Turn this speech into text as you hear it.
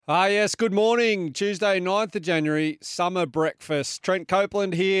Yes, good morning. Tuesday, 9th of January, summer breakfast. Trent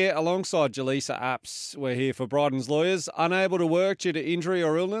Copeland here alongside Jelisa Apps. We're here for Bryden's Lawyers. Unable to work due to injury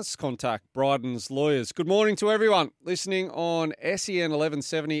or illness? Contact Bryden's Lawyers. Good morning to everyone listening on SEN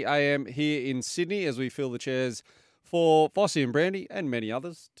 1170 AM here in Sydney as we fill the chairs for Vossi and Brandy and many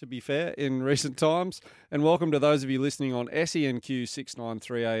others, to be fair, in recent times. And welcome to those of you listening on SENQ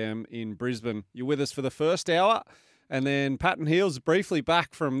 693 AM in Brisbane. You're with us for the first hour. And then Pat and Heels briefly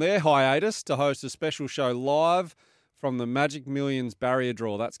back from their hiatus to host a special show live from the Magic Millions Barrier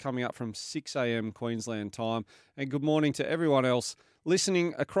Draw. That's coming up from 6 a.m. Queensland time. And good morning to everyone else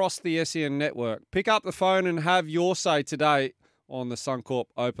listening across the SEN network. Pick up the phone and have your say today on the Suncorp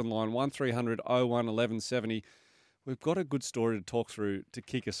open line, 1300 01 1170. We've got a good story to talk through to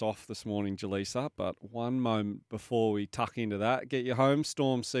kick us off this morning, Jelisa, but one moment before we tuck into that, get your home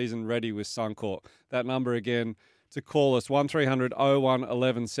storm season ready with Suncorp. That number again to call us, 1300 01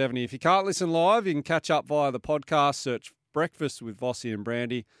 1170. If you can't listen live, you can catch up via the podcast. Search Breakfast with Vossi and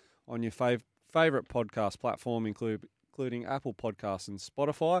Brandy on your favourite podcast platform, including Apple Podcasts and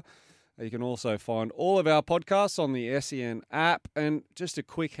Spotify. You can also find all of our podcasts on the SEN app. And just a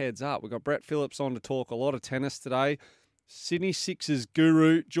quick heads up, we've got Brett Phillips on to talk a lot of tennis today. Sydney Sixers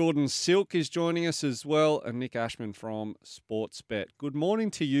guru Jordan Silk is joining us as well, and Nick Ashman from Sportsbet. Good morning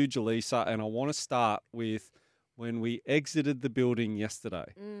to you, Jelisa, and I want to start with when we exited the building yesterday.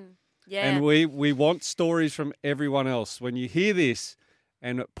 Yeah. And we want stories from everyone else. When you hear this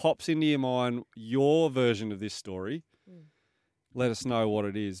and it pops into your mind, your version of this story, let us know what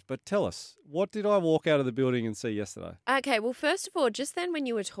it is. But tell us, what did I walk out of the building and see yesterday? Okay, well, first of all, just then when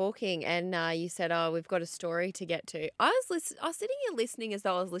you were talking and you said, we've got a story to get to, I was sitting here listening as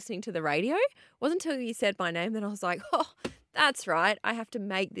though I was listening to the radio. It wasn't until you said my name that I was like, oh, that's right, I have to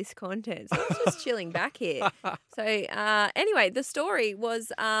make this content. So I was just chilling back here. So anyway, the story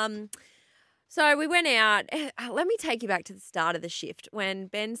was, so we went out. Let me take you back to the start of the shift when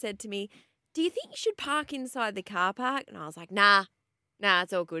Ben said to me, do you think you should park inside the car park? And I was like, nah,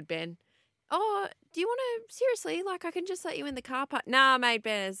 it's all good, Ben. Oh, do you want to, seriously, like I can just let you in the car park? Nah, mate,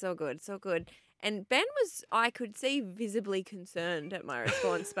 Ben, it's all good, And Ben was, I could see, visibly concerned at my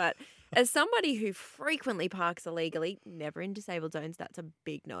response. But as somebody who frequently parks illegally, never in disabled zones, that's a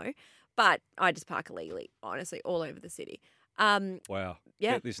big no. But I just park illegally, honestly, all over the city. Wow.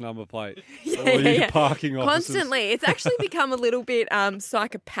 Yeah. Get this number plate. Yeah. Parking officers. Constantly. It's actually become a little bit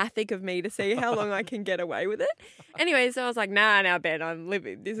psychopathic of me to see how long I can get away with it. Anyway, so I was like, nah, Ben, I'm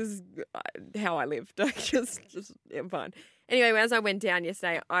living. This is how I live. just I'm fine. Anyway, as I went down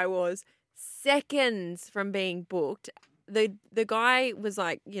yesterday, I was seconds from being booked. The guy was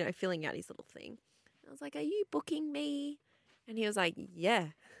like, filling out his little thing. I was like, are you booking me? And he was like, yeah.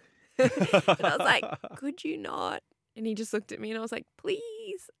 And I was like, could you not? And he just looked at me and I was like,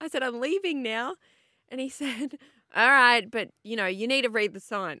 please. I said, I'm leaving now. And he said, all right, but, you need to read the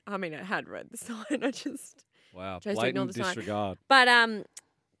sign. I mean, I had read the sign. I just Wow, chose to ignore blatant the sign. disregard. But,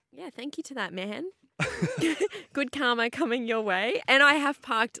 yeah, thank you to that man. Good karma coming your way. And I have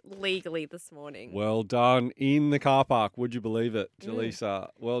parked legally this morning. Well done. In the car park. Would you believe it, Jelisa?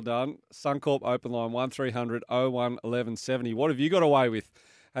 Well done. Suncorp open line 1300 01 1170. What have you got away with?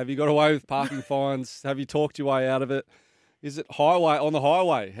 Have you got away with parking fines? Have you talked your way out of it? Is it on the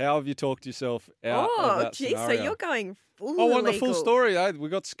highway? How have you talked yourself out of that scenario? So you're going full I want illegal. the full story. We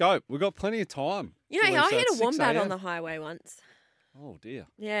got scope. We got plenty of time. I hit a wombat 6 on the highway once. Oh, dear.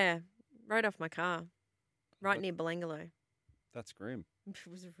 Yeah, rode off my car right near Belangolo. That's grim. It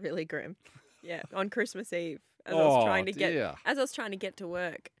was really grim. Yeah, on Christmas Eve as I was trying to get to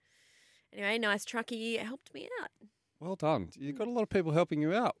work. Anyway, nice truckie helped me out. Well done. You've got a lot of people helping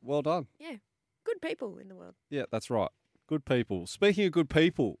you out. Well done. Yeah, good people in the world. Yeah, that's right. Good people. Speaking of good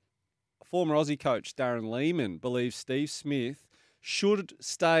people, former Aussie coach Darren Lehman believes Steve Smith should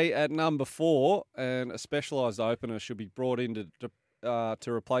stay at number 4 and a specialised opener should be brought in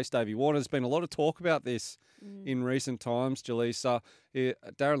to replace Davey Warner. There's been a lot of talk about this in recent times, Jelisa.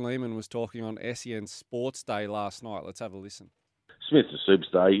 Darren Lehman was talking on SEN Sports Day last night. Let's have a listen. Smith's a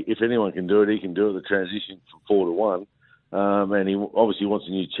superstar. If anyone can do it, he can do it. The transition from 4 to 1. And he obviously wants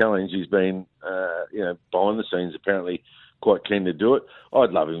a new challenge. He's been, behind the scenes apparently quite keen to do it.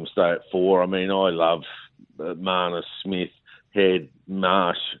 I'd love him to stay at 4. I mean, I love Marner, Smith, Head,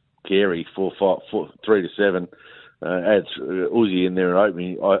 Marsh, Carey, 3 to 7. Adds Uzi in there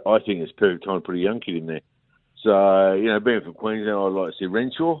opening. I think it's perfect time to put a young kid in there. So, being from Queensland, I'd like to see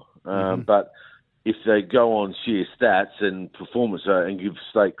Renshaw. But if they go on sheer stats and performance and give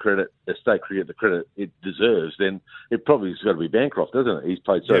state cricket the credit it deserves, then it probably has got to be Bancroft, doesn't it? He's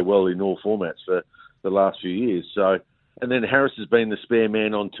played so well in all formats for the last few years. So and then Harris has been the spare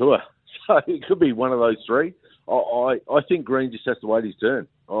man on tour. So it could be one of those three. I think Green just has to wait his turn.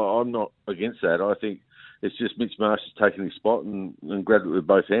 I'm not against that. I think it's just Mitch Marsh has taken his spot and grabbed it with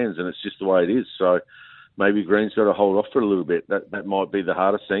both hands, and it's just the way it is. So maybe Green's got to hold off for a little bit. That might be the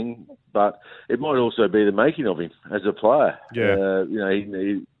hardest thing, but it might also be the making of him as a player. Yeah.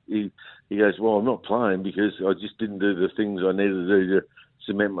 He goes, well, I'm not playing because I just didn't do the things I needed to do to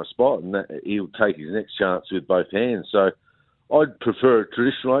cement my spot, and he'll take his next chance with both hands. So I'd prefer a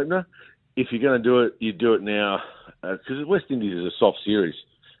traditional opener. If you're going to do it, you do it now, because West Indies is a soft series.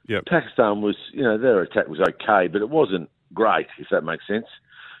 Yep. Pakistan was, their attack was okay, but it wasn't great, if that makes sense.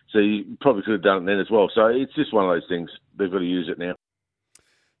 So you probably could have done it then as well. So it's just one of those things. They've got to use it now.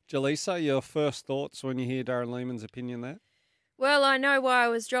 Jelisa, your first thoughts when you hear Darren Lehmann's opinion there? Well, I know why I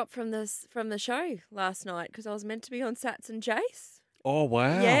was dropped from the show last night, because I was meant to be on Sats and Jace. Oh,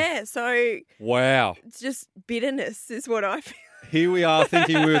 wow. Yeah, so wow. It's just bitterness is what I feel. Here we are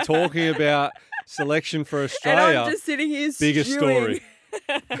thinking we were talking about selection for Australia. And I'm just sitting here Bigger story.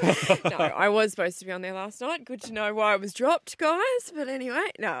 No, I was supposed to be on there last night. Good to know why I was dropped, guys. But anyway,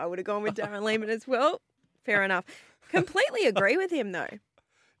 no, I would have gone with Darren Lehmann as well. Fair enough. Completely agree with him, though.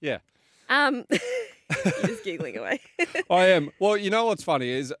 Yeah. You're just giggling away. I am. Well, you know what's funny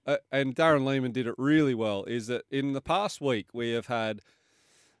is, and Darren Lehmann did it really well, is that in the past week we have had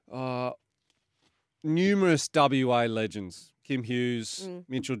numerous WA legends. Kim Hughes,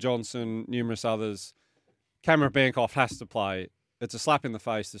 Mitchell Johnson, numerous others. Cameron Bancroft has to play. It's a slap in the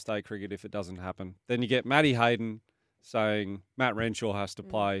face to state cricket if it doesn't happen. Then you get Matty Hayden saying Matt Renshaw has to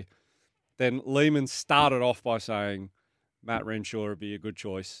play. Then Lehmann started off by saying Matt Renshaw would be a good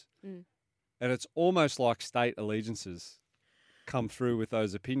choice. And it's almost like state allegiances come through with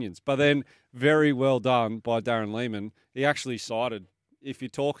those opinions. But then very well done by Darren Lehmann. He actually cited, if you're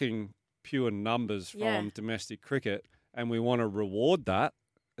talking pure numbers from domestic cricket and we want to reward that,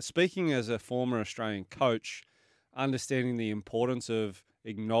 speaking as a former Australian coach, understanding the importance of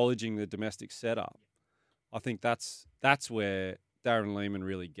acknowledging the domestic setup, I think that's where Darren Lehmann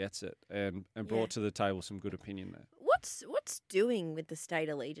really gets it and brought to the table some good opinion there. What's doing with the state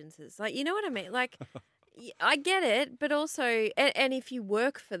allegiances? Like, you know what I mean? Like, I get it, but also, and if you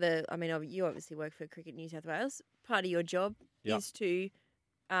work for you obviously work for Cricket New South Wales. Part of your job is to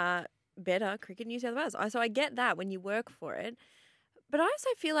better Cricket New South Wales. So I get that when you work for it. But I also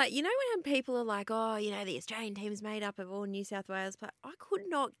feel like, when people are like, oh, the Australian team is made up of all New South Wales players, I could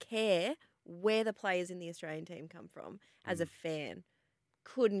not care where the players in the Australian team come from as a fan.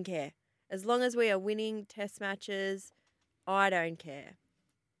 Couldn't care. As long as we are winning test matches, I don't care.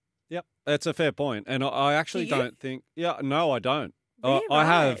 Yep, that's a fair point. And I actually don't think... Yeah, no, I don't. Yeah, I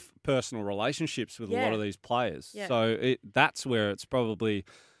have personal relationships with a lot Yeah. of these players. Yeah. So that's where it's probably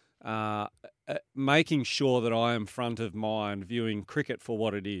making sure that I am front of mind, viewing cricket for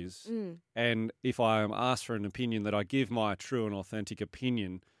what it is. And if I am asked for an opinion, that I give my true and authentic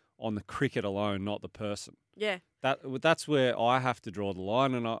opinion on the cricket alone, not the person. Yeah. That's where I have to draw the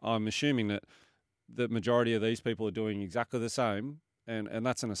line, and I'm assuming that the majority of these people are doing exactly the same, and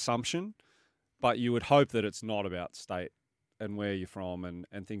that's an assumption, but you would hope that it's not about state and where you're from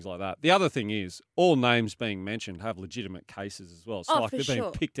and things like that. The other thing is, all names being mentioned have legitimate cases as well. It's like they're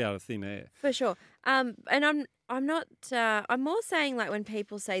being picked out of thin air. For sure. And I'm not, I'm more saying like when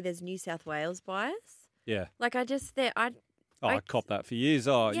people say there's New South Wales bias. Yeah. Like I copped that for years.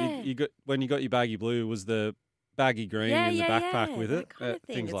 You got when you got your baggy blue was the baggy green in the backpack with it. That kind of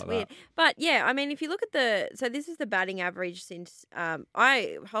thing. Things It's like weird. that. But yeah, I mean, if you look at so this is the batting average since,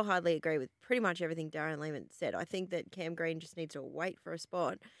 I wholeheartedly agree with pretty much everything Darren Lehmann said. I think that Cam Green just needs to wait for a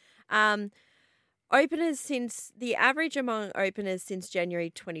spot. Openers since, the average among openers since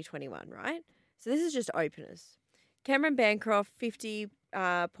January 2021, right? So this is just openers. Cameron Bancroft,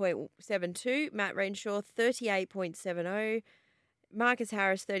 50.72. Matt Renshaw, 38.70. Marcus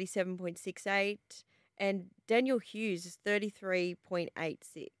Harris, 37.68. And Daniel Hughes is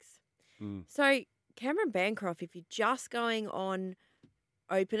 33.86. So Cameron Bancroft, if you're just going on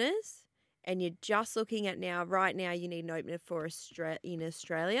openers and you're just looking at right now you need an opener for in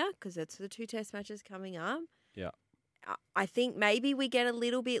Australia because that's the 2 test matches coming up. Yeah. I think maybe we get a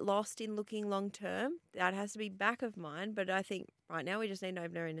little bit lost in looking long term. That has to be back of mind. But I think right now we just need an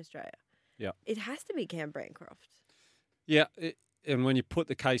opener in Australia. Yeah. It has to be Cam Bancroft. Yeah. And when you put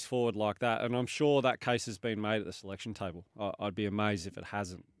the case forward like that, and I'm sure that case has been made at the selection table, I'd be amazed if it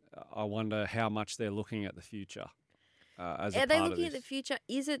hasn't. I wonder how much they're looking at the future as a part of this. Are they looking at the future?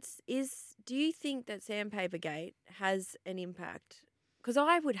 Do you think that Sandpapergate has an impact? Because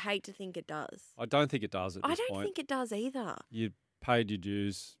I would hate to think it does. I don't think it does at this point. I don't think it does either. You paid your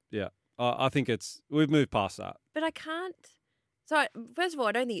dues. Yeah. I think we've moved past that. But I can't. So first of all,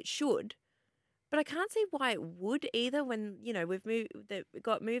 I don't think it should. But I can't see why it would either. When we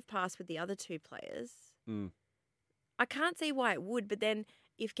got moved past with the other two players. Mm. I can't see why it would. But then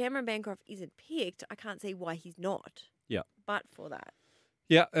if Cameron Bancroft isn't picked, I can't see why he's not. Yeah. But for that.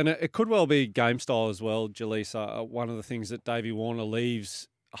 Yeah, and it could well be game style as well, Jelisa. One of the things that Davey Warner leaves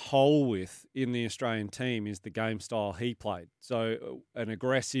whole with in the Australian team is the game style he played. So an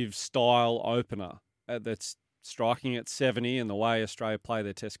aggressive style opener that's striking at 70 and the way Australia play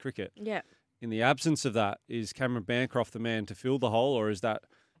their Test cricket. Yeah. In the absence of that, is Cameron Bancroft the man to fill the hole, or is that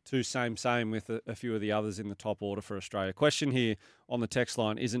too same with a few of the others in the top order for Australia? Question here on the text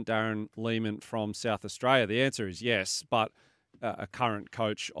line, isn't Darren Lehman from South Australia? The answer is yes, but a current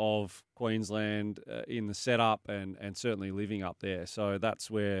coach of Queensland in the setup and certainly living up there. So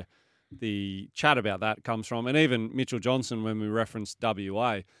that's where the chat about that comes from. And even Mitchell Johnson, when we referenced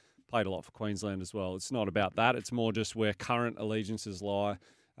WA, played a lot for Queensland as well. It's not about that. It's more just where current allegiances lie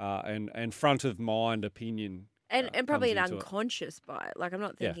and front of mind opinion. And probably an unconscious bias. Like, I'm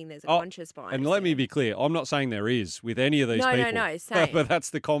not thinking there's a conscious bias. And let me be clear, I'm not saying there is with any of these people. No, same. But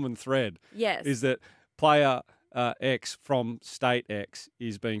that's the common thread. Yes. Is that player X from state X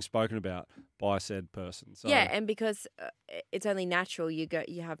is being spoken about by said person. So, yeah, and because it's only natural, you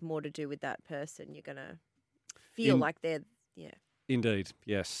have more to do with that person. You're going to feel like they're, Indeed,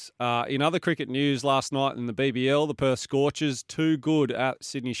 yes. In other cricket news, last night in the BBL, the Perth Scorchers, too good at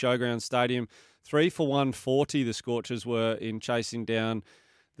Sydney Showground Stadium. 3 for 140 the Scorchers were in chasing down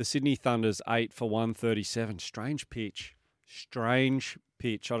the Sydney Thunder's 8 for 137. Strange pitch.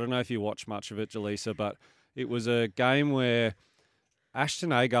 I don't know if you watched much of it, Jelisa, but it was a game where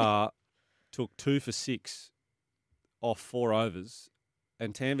Ashton Agar took 2 for 6 off 4 overs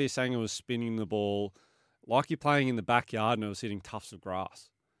and Tanveer Sangha was spinning the ball like you're playing in the backyard and it was hitting tufts of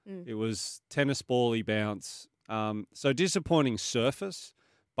grass. Mm. It was tennis ball-y bounce. So disappointing surface,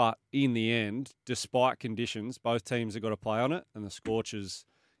 but in the end, despite conditions, both teams have got to play on it and the Scorchers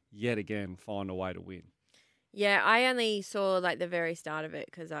yet again find a way to win. Yeah, I only saw like the very start of it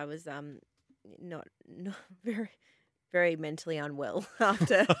because I was not very, very mentally unwell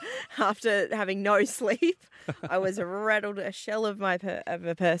after having no sleep. I was rattled, a shell of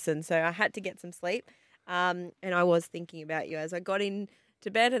a person, so I had to get some sleep. And I was thinking about you as I got into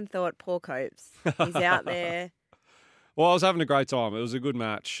bed and thought, poor Copes, he's out there. Well, I was having a great time. It was a good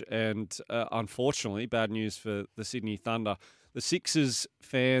match, and unfortunately, bad news for the Sydney Thunder. The Sixers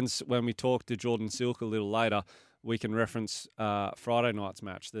fans, when we talk to Jordan Silk a little later, we can reference Friday night's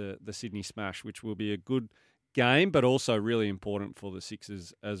match, the Sydney Smash, which will be a good game, but also really important for the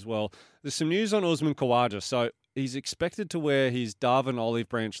Sixers as well. There's some news on Usman Khawaja. So he's expected to wear his Darwin Olive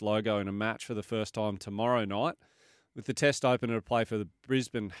Branch logo in a match for the first time tomorrow night, with the Test opener to play for the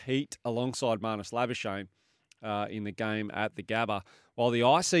Brisbane Heat alongside Marnus Labuschagne in the game at the Gabba. While the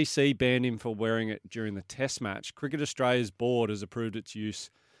ICC banned him for wearing it during the Test match, Cricket Australia's board has approved its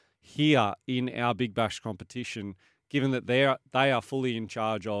use here in our Big Bash competition, given that they are fully in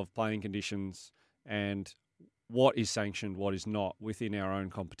charge of playing conditions and what is sanctioned, what is not within our own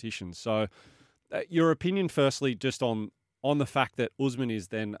competition. So your opinion, firstly, just on the fact that Usman is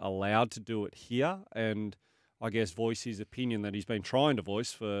then allowed to do it here and I guess voice his opinion that he's been trying to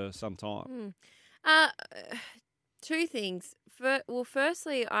voice for some time. Two things.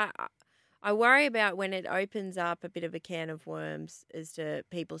 Firstly, I worry about when it opens up a bit of a can of worms as to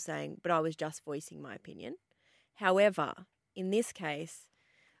people saying, but I was just voicing my opinion. However, in this case,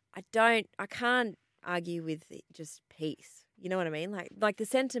 I can't argue with just peace. You know what I mean? Like the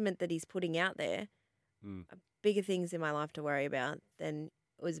sentiment that he's putting out there, are bigger things in my life to worry about than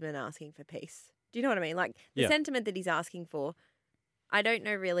Usman asking for peace. Do you know what I mean? Like the sentiment that he's asking for, I don't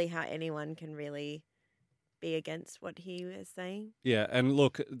know really how anyone can really be against what he is saying. Yeah, and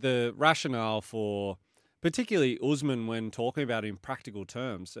look, the rationale for particularly Usman when talking about it in practical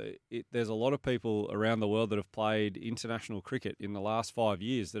terms, there's a lot of people around the world that have played international cricket in the last 5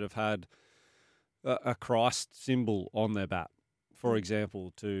 years that have had a Christ symbol on their bat, for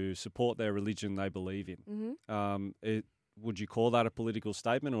example, to support their religion they believe in. Mm-hmm. Would you call that a political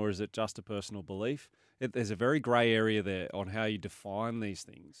statement or is it just a personal belief? There's a very grey area there on how you define these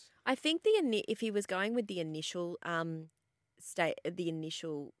things. I think if he was going with the initial the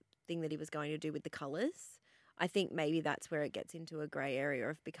initial thing that he was going to do with the colours, I think maybe that's where it gets into a grey area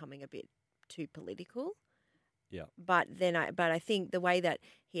of becoming a bit too political. Yeah. But I think the way that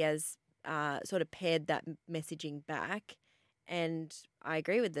he has sort of paired that messaging back, and I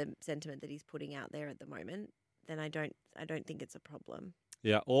agree with the sentiment that he's putting out there at the moment, then I don't think it's a problem.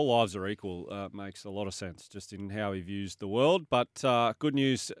 Yeah, all lives are equal makes a lot of sense just in how he views the world. But good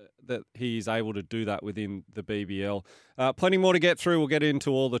news that he's able to do that within the BBL. Plenty more to get through. We'll get into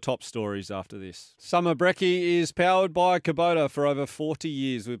all the top stories after this. Summer Brekkie is powered by Kubota. For over 40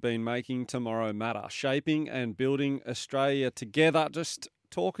 years, we've been making tomorrow matter, shaping and building Australia together. Just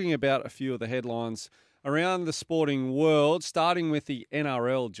talking about a few of the headlines around the sporting world, starting with the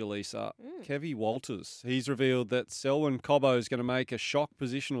NRL, Jelisa. Kevy Walters. He's revealed that Selwyn Cobbo is going to make a shock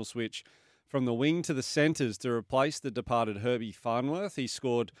positional switch from the wing to the centres to replace the departed Herbie Farnworth. He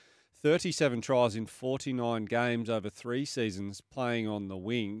scored 37 tries in 49 games over 3 seasons playing on the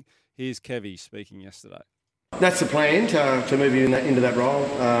wing. Here's Kevy speaking yesterday. That's the plan, to move you into that role.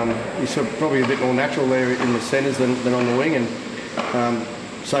 He's sort of probably a bit more natural there in the centres than on the wing, and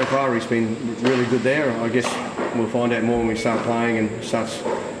so far he's been really good there. I guess we'll find out more when we start playing and starts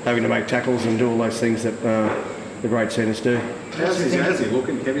having to make tackles and do all those things that the great centres do. How's he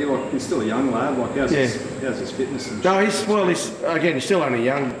looking, Kevy? Like, he's still a young lad. Like, how's his fitness? And no, he's still only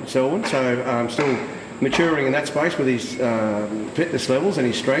young, Selwyn, so still maturing in that space with his fitness levels and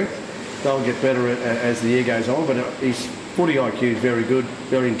his strength. They'll get better as the year goes on, but his footy IQ is very good,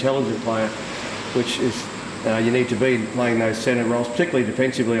 very intelligent player, which is you need to be playing those centre roles, particularly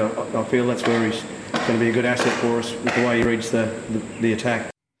defensively. I feel that's where he's going to be a good asset for us with the way he reads the attack.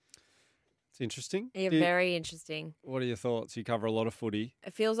 It's interesting. Yeah, very interesting. What are your thoughts? You cover a lot of footy.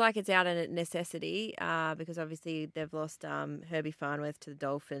 It feels like it's out of necessity because obviously they've lost Herbie Farnworth to the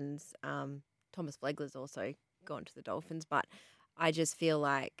Dolphins. Thomas Flegler's also gone to the Dolphins, but I just feel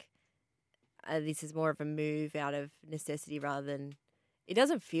like this is more of a move out of necessity rather than... It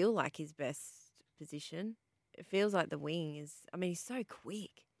doesn't feel like his best position. It feels like the wing is... I mean, he's so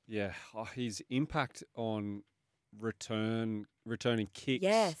quick. Yeah, his impact on returning kicks,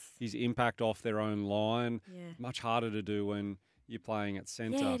 yes, his impact off their own line, yeah, much harder to do when you're playing at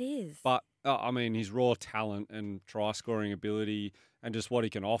centre. Yeah, it is. But, I mean, his raw talent and try-scoring ability and just what he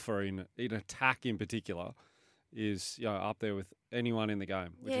can offer in attack in particular is up there with anyone in the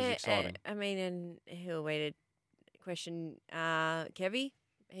game, which is exciting. I mean, and he'll wait to question Kevy.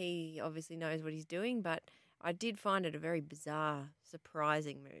 He obviously knows what he's doing, but I did find it a very bizarre,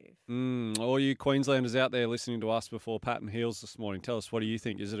 surprising move. All you Queenslanders out there listening to us before Pat and Heels this morning, tell us, what do you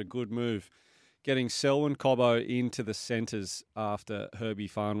think? Is it a good move getting Selwyn Cobbo into the centres after Herbie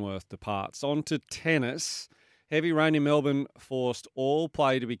Farnworth departs? On to tennis. Heavy rain in Melbourne forced all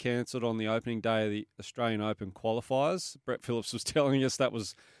play to be cancelled on the opening day of the Australian Open qualifiers. Brett Phillips was telling us that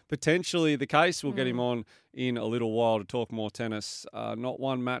was potentially the case. We'll get him on in a little while to talk more tennis. Not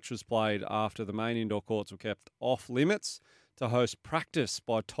one match was played after the main indoor courts were kept off limits to host practice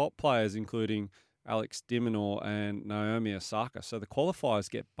by top players, including Alex de Minaur and Naomi Osaka. So the qualifiers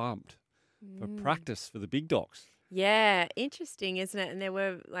get bumped for practice for the big dogs. Yeah, interesting, isn't it? And there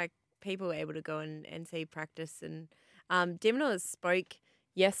were people were able to go and see practice. And de Minaur spoke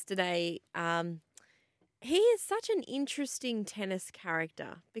yesterday. He is such an interesting tennis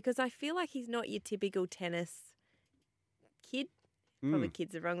character because I feel like he's not your typical tennis kid. Probably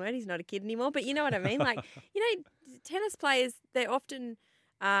kid's the wrong word. He's not a kid anymore, but you know what I mean? Tennis players, they often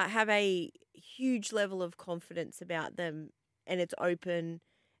have a huge level of confidence about them, and it's open,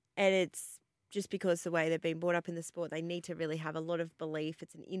 and it's just because the way they've been brought up in the sport, they need to really have a lot of belief.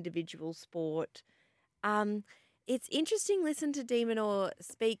 It's an individual sport. It's interesting listen to de Minaur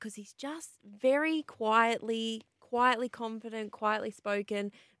speak because he's just very quietly confident, quietly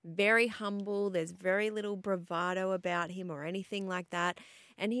spoken, very humble. There's very little bravado about him or anything like that.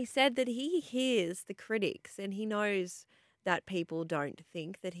 And he said that he hears the critics and he knows that people don't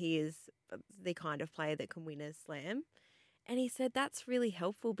think that he is the kind of player that can win a slam. And he said that's really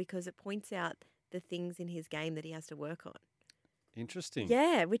helpful because it points out the things in his game that he has to work on. Interesting.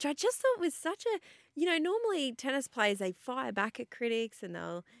 Yeah, which I just thought was such a, normally tennis players, they fire back at critics and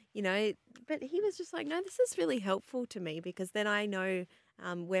they'll, but he was just like, no, this is really helpful to me because then I know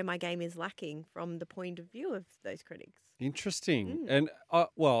where my game is lacking from the point of view of those critics. Interesting. And,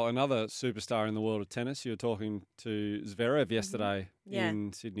 another superstar in the world of tennis, you were talking to Zverev yesterday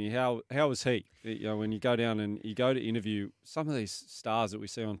in Sydney. How was he? When you go down and you go to interview some of these stars that we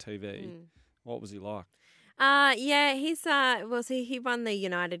see on TV, what was he like? He's he won the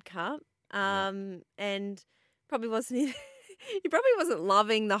United Cup, and probably wasn't he probably wasn't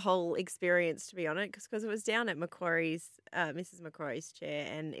loving the whole experience, to be honest, because it was down at Macquarie's Mrs. Macquarie's chair,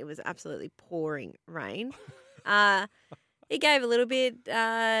 and it was absolutely pouring rain. He gave a little bit,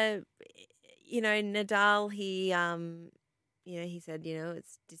 Nadal. He he said,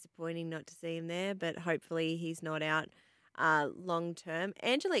 it's disappointing not to see him there, but hopefully he's not out long term.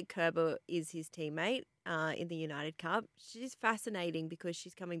 Angelique Kerber is his teammate in the United Cup. She's fascinating because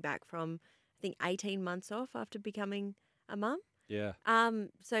she's coming back from, I think, 18 months off after becoming a mum. Yeah.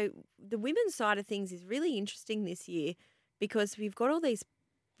 So the women's side of things is really interesting this year because we've got all these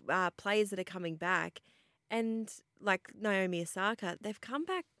players that are coming back, and like Naomi Osaka, they've come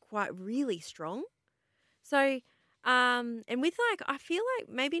back quite really strong. So, and with I feel like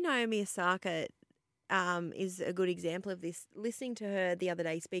maybe Naomi Osaka is a good example of this. Listening to her the other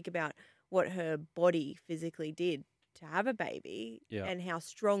day speak about what her body physically did to have a baby and how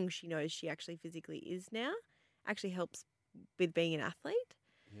strong she knows she actually physically is now actually helps with being an athlete.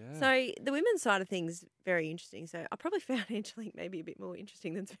 Yeah. So the women's side of things, very interesting. So I probably found Angelique maybe a bit more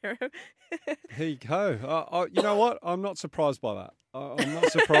interesting than Sparrow. There you go. You know what? I'm not surprised by that. I'm not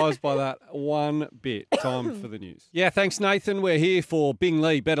surprised by that one bit. Time for the news. Yeah, thanks, Nathan. We're here for Bing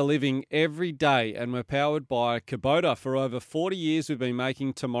Lee, Better Living every day, and we're powered by Kubota. For over 40 years, we've been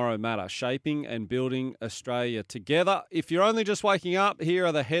making tomorrow matter, shaping and building Australia together. If you're only just waking up, here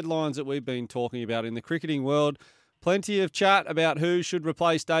are the headlines that we've been talking about in the cricketing world. Plenty of chat about who should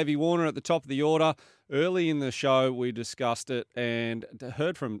replace Davey Warner at the top of the order. Early in the show, we discussed it and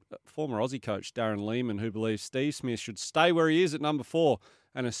heard from former Aussie coach Darren Lehman, who believes Steve Smith should stay where he is at number 4,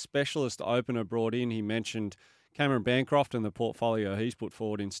 and a specialist opener brought in. He mentioned Cameron Bancroft and the portfolio he's put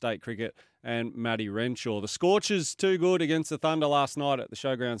forward in state cricket, and Matty Renshaw. The Scorchers too good against the Thunder last night at the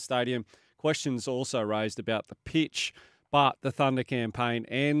Showground Stadium. Questions also raised about the pitch. But the Thunder campaign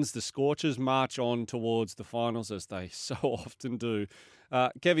ends. The Scorchers march on towards the finals, as they so often do.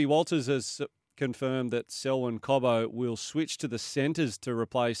 Kevy Walters has confirmed that Selwyn Cobbo will switch to the centres to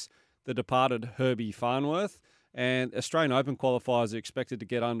replace the departed Herbie Farnworth. And Australian Open qualifiers are expected to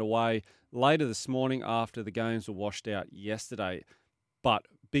get underway later this morning after the games were washed out yesterday. But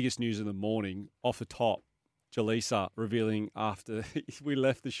biggest news in the morning, off the top, Jelisa revealing after we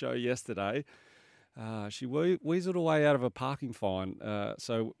left the show yesterday, she weaseled away out of a parking fine.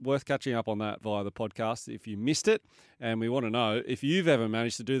 So worth catching up on that via the podcast if you missed it. And we want to know if you've ever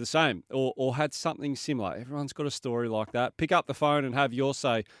managed to do the same or had something similar. Everyone's got a story like that. Pick up the phone and have your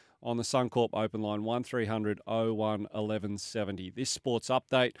say on the Suncorp open line 1300 01 1170. This sports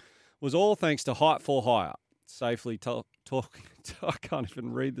update was all thanks to Height for Hire. Safely I can't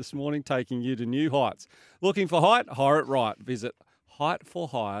even read this morning, taking you to new heights. Looking for height? Hire it right. Visit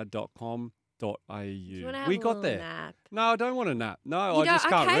heightforhire.com. We got there. Nap. No, I don't want a nap. No, I just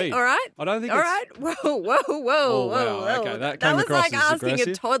can't read. All right. I don't think all right. Whoa. Okay, that came was across like as asking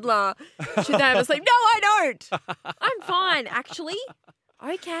aggressive. A toddler should they have a sleep. No, I don't. I'm fine, actually.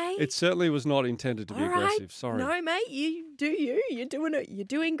 Okay. It certainly was not intended to be aggressive. Sorry. No, mate, you do you. You're doing it. You're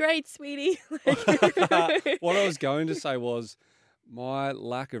doing great, sweetie. What I was going to say was my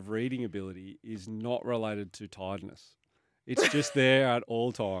lack of reading ability is not related to tiredness. It's just there at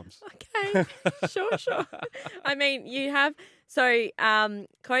all times. Okay, sure. I mean, you have... So,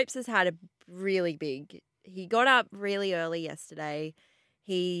 Copes has had a really big... He got up really early yesterday.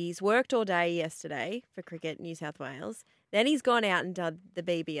 He's worked all day yesterday for Cricket New South Wales. Then he's gone out and done the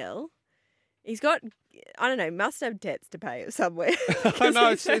BBL. He's got... I don't know, must have debts to pay somewhere. No,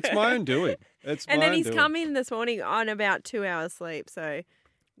 it's my own doing. And then he's come in this morning on about 2 hours sleep, so...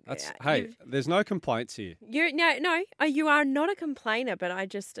 There's no complaints here. You are not a complainer, but I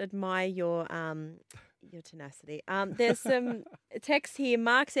just admire your tenacity. There's some text here.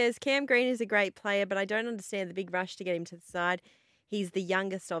 Mark says, Cam Green is a great player, but I don't understand the big rush to get him to the side. He's the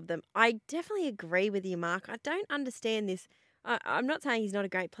youngest of them. I definitely agree with you, Mark. I don't understand this. I'm not saying he's not a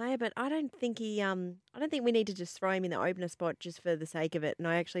great player, but I don't think I don't think we need to just throw him in the opener spot just for the sake of it. And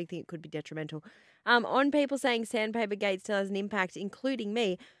I actually think it could be detrimental. On people saying Sandpaper Gate still has an impact, including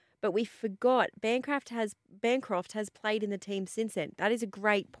me, but we forgot Bancroft has played in the team since then. That is a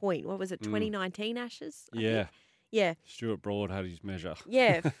great point. What was it, 2019 Ashes? Yeah. Stuart Broad had his measure.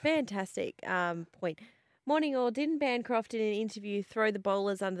 Yeah, fantastic point. Morning all. Didn't Bancroft in an interview throw the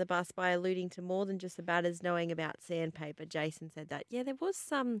bowlers under the bus by alluding to more than just the batters knowing about sandpaper? Jason said that. Yeah, there was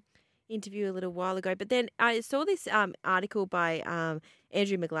some interview a little while ago. But then I saw this article by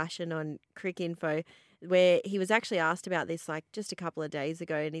Andrew McGlashan on Cricinfo where he was actually asked about this like just a couple of days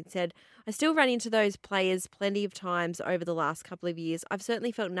ago, and he said, I still run into those players plenty of times over the last couple of years. I've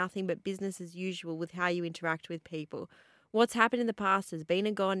certainly felt nothing but business as usual with how you interact with people. What's happened in the past has been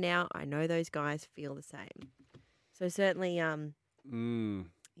and gone now. I know those guys feel the same. So certainly,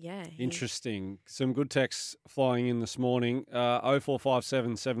 yeah. Interesting. Some good texts flying in this morning.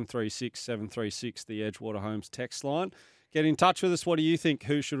 0457 736 736, the Edgewater Homes text line. Get in touch with us. What do you think?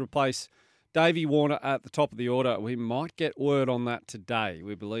 Who should replace Davey Warner at the top of the order? We might get word on that today.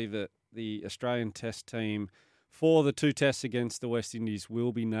 We believe that the Australian Test team for the 2 tests against the West Indies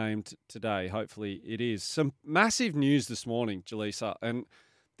will be named today. Hopefully it is. Some massive news this morning, Jelisa, and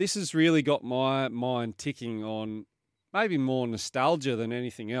this has really got my mind ticking on maybe more nostalgia than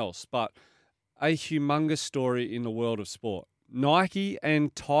anything else, but a humongous story in the world of sport. Nike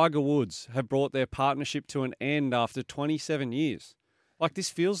and Tiger Woods have brought their partnership to an end after 27 years. Like, this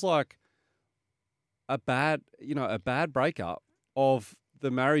feels like a bad breakup of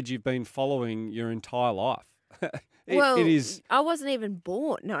the marriage you've been following your entire life. It is. I wasn't even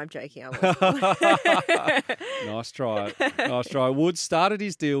born. No, I'm joking. I wasn't. Nice try. Nice try. Woods started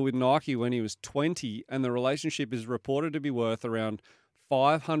his deal with Nike when he was 20, and the relationship is reported to be worth around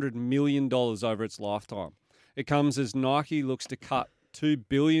 $500 million over its lifetime. It comes as Nike looks to cut $2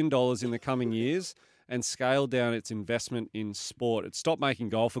 billion in the coming years and scale down its investment in sport. It stopped making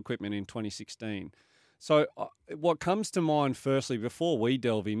golf equipment in 2016. So what comes to mind firstly, before we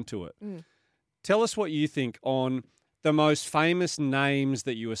delve into it, tell us what you think on the most famous names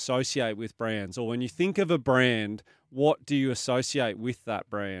that you associate with brands, or when you think of a brand, what do you associate with that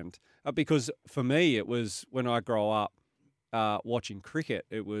brand? Because for me, it was when I grow up watching cricket,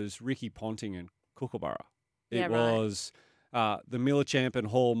 it was Ricky Ponting and Kookaburra. It was the Millichamp and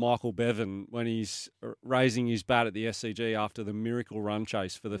Hall Michael Bevan when he's raising his bat at the SCG after the miracle run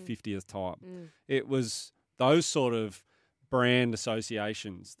chase for the 50th time. It was those sort of brand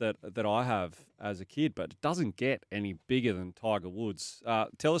associations that I have as a kid, but it doesn't get any bigger than Tiger Woods.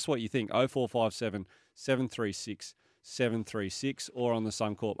 Tell us what you think. 0457 736 736 or on the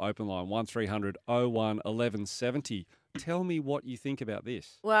Suncorp open line 1300 01 1170. Tell me what you think about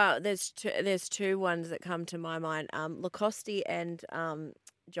this. Well, there's two ones that come to my mind. Lacoste and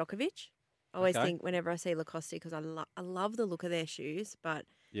Djokovic. I always think whenever I see Lacoste, because I love the look of their shoes, but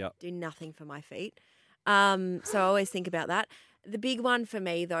do nothing for my feet. So I always think about that. The big one for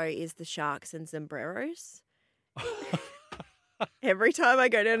me, though, is the Sharks and sombreros. Every time I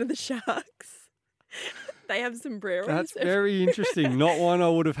go down to the Sharks, they have sombreros. That's very interesting. Not one I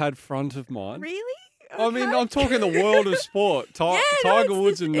would have had front of mind. Really? Okay. I mean, I'm talking the world of sport. Tiger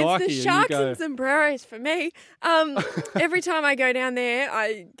Woods and Nike. It's the Sharks and sombreros for me. Every time I go down there,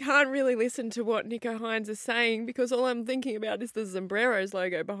 I can't really listen to what Nico Hines is saying because all I'm thinking about is the sombreros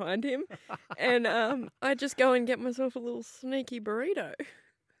logo behind him. And I just go and get myself a little sneaky burrito.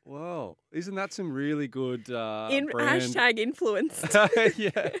 Wow. Isn't that some really good brand? Hashtag influence.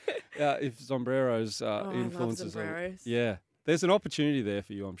 If sombreros influences. I love sombreros. Yeah. There's an opportunity there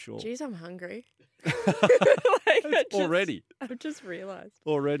for you, I'm sure. Jeez, I'm hungry. Already. I've just realised.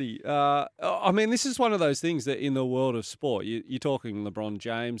 Already. I mean, this is one of those things that in the world of sport, you're talking LeBron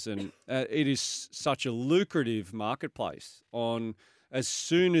James, and it is such a lucrative marketplace. As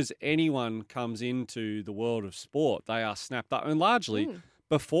soon as anyone comes into the world of sport, they are snapped up. And largely,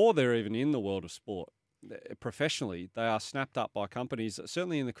 before they're even in the world of sport, professionally, they are snapped up by companies,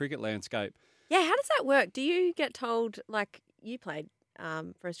 certainly in the cricket landscape. Yeah, how does that work? Do you get told, like you played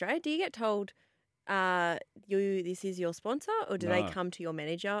for Australia, do you get told this is your sponsor, or do they come to your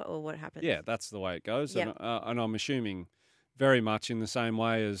manager, or what happens? Yeah, that's the way it goes. Yep. And I'm assuming very much in the same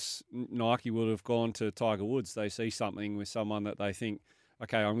way as Nike would have gone to Tiger Woods. They see something with someone that they think,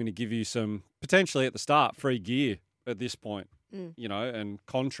 okay, I'm going to give you some, potentially at the start, free gear at this point, and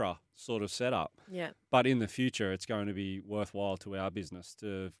contra sort of setup. Yeah. But in the future, it's going to be worthwhile to our business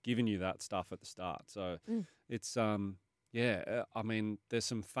to have given you that stuff at the start. So it's, I mean, there's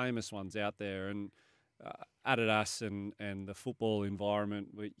some famous ones out there, and Adidas and the football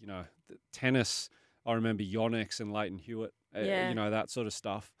environment, the tennis, I remember Yonex and Leighton Hewitt, that sort of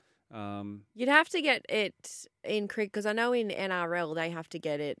stuff. You'd have to get it in cricket, because I know in NRL they have to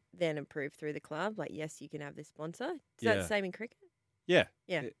get it then approved through the club. Like, yes, you can have this sponsor. Is that the same in cricket? Yeah.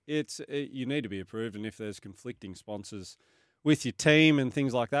 You need to be approved, and if there's conflicting sponsors with your team and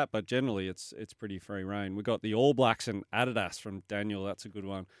things like that, but generally it's pretty free reign. We've got the All Blacks and Adidas from Daniel. That's a good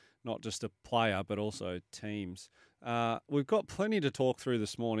one. Not just a player, but also teams. We've got plenty to talk through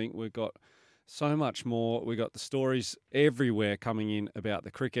this morning. We've got so much more. We've got the stories everywhere coming in about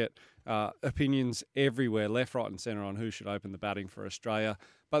the cricket, opinions everywhere, left, right and centre on who should open the batting for Australia.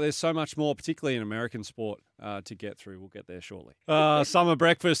 But there's so much more, particularly in American sport, to get through. We'll get there shortly. Summer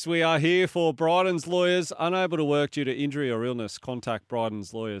breakfast. We are here for Bryden's Lawyers. Unable to work due to injury or illness, contact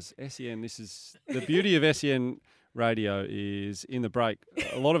Bryden's Lawyers. SEN, this is the beauty of SEN radio is in the break.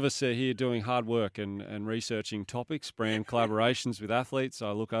 A lot of us are here doing hard work and researching topics, brand collaborations with athletes.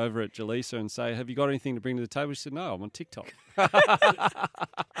 I look over at Jelisa and say, have you got anything to bring to the table? She said, no, I'm on TikTok.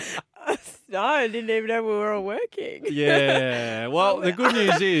 No, I didn't even know we were all working. Yeah. Well, the good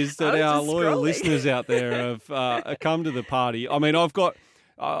news is that our loyal listeners out there have come to the party. I mean, I've got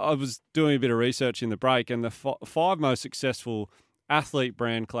I was doing a bit of research in the break, and the five most successful athlete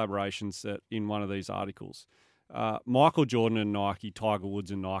brand collaborations that in one of these articles. Michael Jordan and Nike, Tiger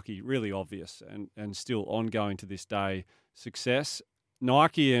Woods and Nike, really obvious and still ongoing to this day success.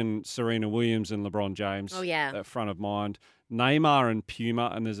 Nike and Serena Williams and LeBron James at front of mind. Neymar and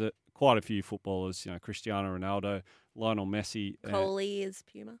Puma, and there's quite a few footballers, Cristiano Ronaldo, Lionel Messi. Coley is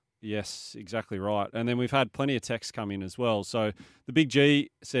Puma. Yes, exactly right. And then we've had plenty of texts come in as well. So the Big G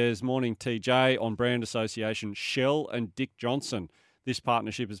says, morning TJ, on brand association, Shell and Dick Johnson. This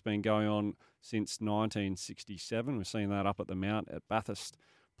partnership has been going on since 1967. We're seeing that up at the Mount at Bathurst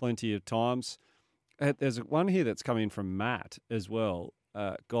plenty of times. There's one here that's come in from Matt as well.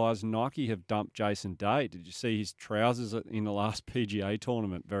 Guys, Nike have dumped Jason Day. Did you see his trousers in the last PGA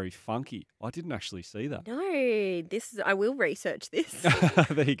tournament? Very funky. I didn't actually see that. No, I will research this.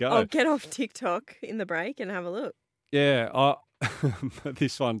 There you go. I'll get off TikTok in the break and have a look. Yeah,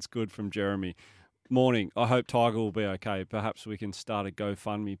 this one's good from Jeremy. Morning. I hope Tiger will be okay. Perhaps we can start a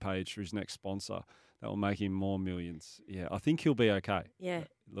GoFundMe page for his next sponsor. That will make him more millions. Yeah, I think he'll be okay. Yeah,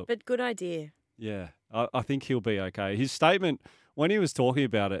 look, but good idea. Yeah, I think he'll be okay. His statement, when he was talking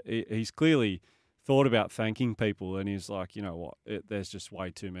about it, he's clearly thought about thanking people, and he's like, you know what, there's just way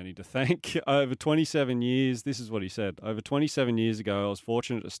too many to thank. Over 27 years, this is what he said, over 27 years ago, I was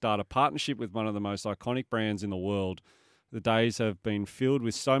fortunate to start a partnership with one of the most iconic brands in the world. The days have been filled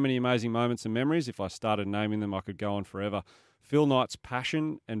with so many amazing moments and memories. If I started naming them, I could go on forever. Phil Knight's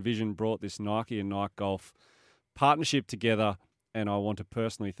passion and vision brought this Nike and Nike Golf partnership together, and I want to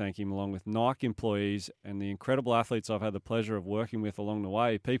personally thank him along with Nike employees and the incredible athletes I've had the pleasure of working with along the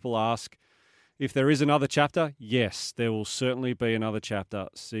way. People ask if there is another chapter. Yes, there will certainly be another chapter.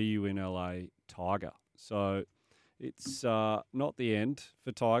 See you in LA, Tiger. So it's not the end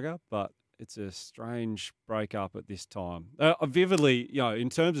for Tiger, but it's a strange breakup at this time. Vividly, in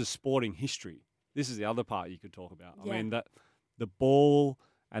terms of sporting history, this is the other part you could talk about. Yeah. I mean, that the ball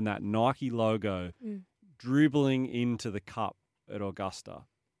and that Nike logo dribbling into the cup at Augusta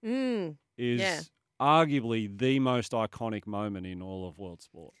is arguably the most iconic moment in all of world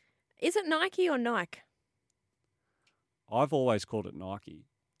sport. Is it Nike or Nike? I've always called it Nike.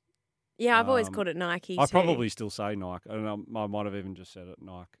 Yeah, I've always called it Nike too. I probably still say Nike. I don't know, I might have even just said it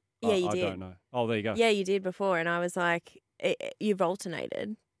Nike. Yeah, you I did. don't know. Oh, there you go. Yeah, you did before, and I was like, you've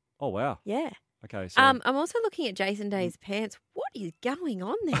alternated. Oh, wow. Yeah. Okay. So I'm also looking at Jason Day's pants. What is going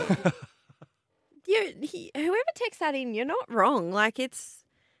on there? Whoever texts that in, you're not wrong. Like,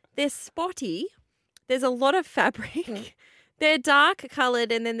 they're spotty. There's a lot of fabric. They're dark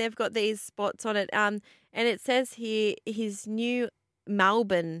coloured, and then they've got these spots on it. And it says here his new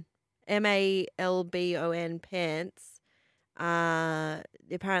Malbon, Malbon pants.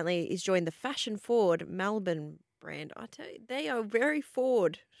 Apparently he's joined the fashion forward Melbourne brand. I tell you, they are very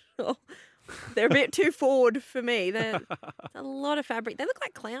forward. They're a bit too forward for me. There's a lot of fabric. They look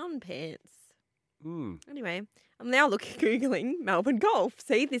like clown pants. Anyway, I'm now Googling Melbourne golf.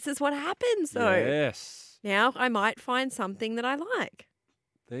 See, this is what happens though. Yes. Now I might find something that I like.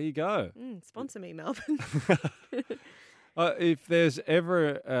 There you go. Sponsor me, Melbourne. If there's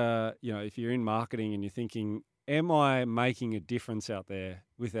ever, if you're in marketing and you're thinking, am I making a difference out there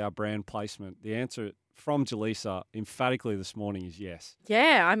with our brand placement? The answer from Jelisa emphatically this morning is yes.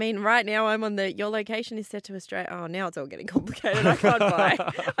 Yeah, I mean, right now I'm on your location is set to Australia. Oh, now it's all getting complicated. I can't buy.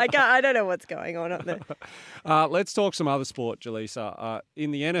 I don't know what's going on up there. Let's talk some other sport, Jelisa.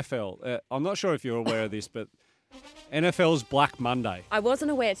 In the NFL, I'm not sure if you're aware of this, but NFL's Black Monday. I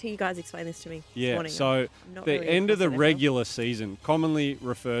wasn't aware till you guys explained this to me this morning. So the end of the regular season, commonly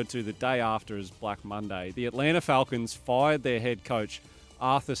referred to the day after as Black Monday, the Atlanta Falcons fired their head coach,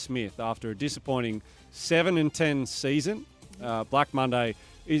 Arthur Smith, after a disappointing 7-10 season. Black Monday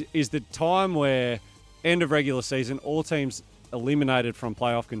is the time where, end of regular season, all teams eliminated from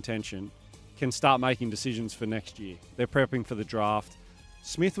playoff contention can start making decisions for next year. They're prepping for the draft.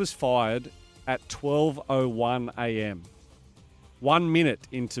 Smith was fired at 12:01 a.m. 1 minute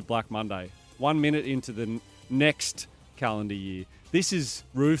into Black Monday. 1 minute into the next calendar year. This is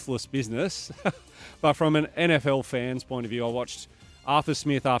ruthless business. But from an NFL fan's point of view, I watched Arthur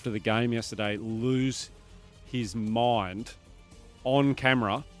Smith after the game yesterday lose his mind on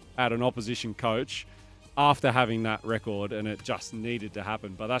camera at an opposition coach after having that record, and it just needed to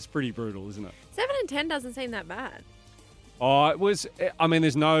happen. But that's pretty brutal, isn't it? 7-10 doesn't seem that bad. Oh, it was. I mean,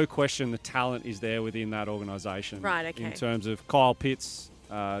 there's no question the talent is there within that organisation. Right, okay. In terms of Kyle Pitts,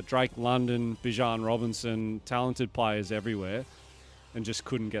 Drake London, Bijan Robinson, talented players everywhere, and just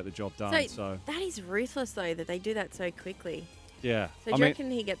couldn't get the job done. So that is ruthless, though, that they do that so quickly. Yeah. So do you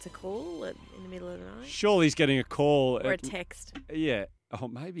reckon he gets a call in the middle of the night? Surely he's getting a call. Or a text. Yeah. Oh,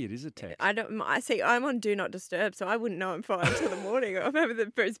 maybe it is a text. I see. I'm on Do Not Disturb, so I wouldn't know I'm fine until the morning. I'm having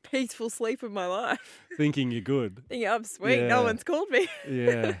the most peaceful sleep of my life. Thinking you're good. Thinking I'm sweet. Yeah. No one's called me.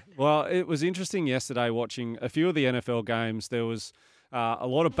 Yeah. Well, it was interesting yesterday watching a few of the NFL games. There was a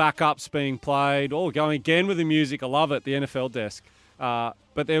lot of backups being played. Oh, going again with the music. I love it, the NFL desk.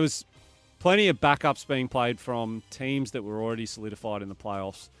 But there was plenty of backups being played from teams that were already solidified in the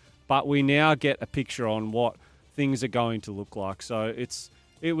playoffs. But we now get a picture on what things are going to look like. So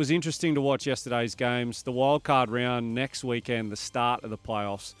it was interesting to watch yesterday's games. The wildcard round next weekend, the start of the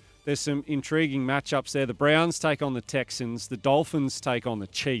playoffs. There's some intriguing matchups there. The Browns take on the Texans. The Dolphins take on the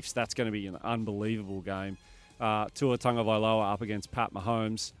Chiefs. That's going to be an unbelievable game. Tua Tagovailoa up against Pat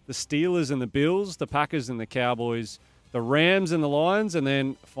Mahomes. The Steelers and the Bills. The Packers and the Cowboys. The Rams and the Lions. And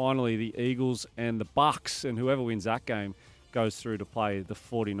then finally the Eagles and the Bucks. And whoever wins that game goes through to play the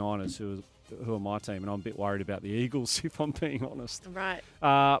 49ers, who are my team, and I'm a bit worried about the Eagles, if I'm being honest. Right.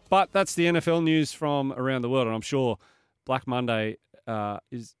 But that's the NFL news from around the world, and I'm sure Black Monday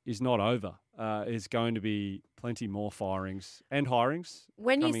is not over. There's going to be plenty more firings and hirings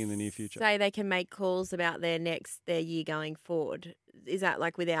coming in the near future. Say they can make calls about their year going forward, is that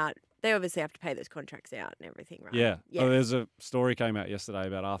like without... They obviously have to pay those contracts out and everything, right? Yeah. Oh, there's a story came out yesterday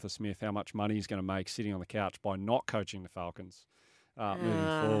about Arthur Smith, how much money he's going to make sitting on the couch by not coaching the Falcons moving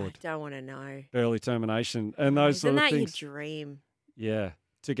forward. I don't want to know. Early termination and those sort of things. Isn't that your dream? Yeah,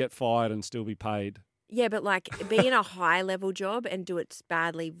 to get fired and still be paid. Yeah, but like be in a high-level job and do it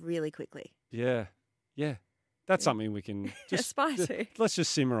badly really quickly. Yeah. That's something we can just aspire to. Let's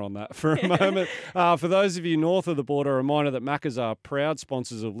just simmer on that for a moment. For those of you north of the border, a reminder that Maccas are proud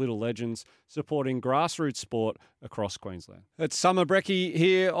sponsors of Little Legends, supporting grassroots sport across Queensland. It's Summer Brecky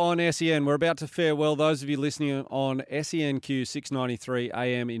here on SEN. We're about to farewell those of you listening on SENQ 693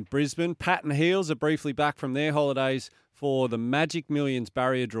 AM in Brisbane. Pat and Heels are briefly back from their holidays for the Magic Millions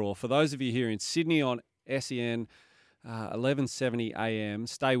barrier draw. For those of you here in Sydney on SEN, 11:70 AM.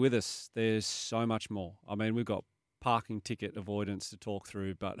 Stay with us. There's so much more. I mean, we've got parking ticket avoidance to talk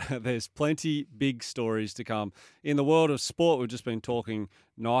through, but there's plenty big stories to come. In the world of sport, we've just been talking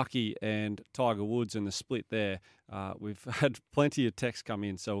Nike and Tiger Woods and the split there. We've had plenty of texts come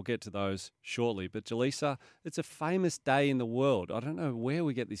in, so we'll get to those shortly. But Jelisa, it's a famous day in the world. I don't know where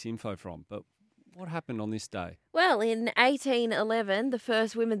we get this info from, but what happened on this day? Well, in 1811, the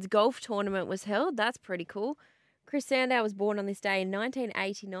first women's golf tournament was held. That's pretty cool. Chris Sandow was born on this day in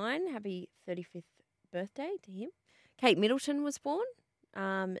 1989. Happy 35th birthday to him. Kate Middleton was born.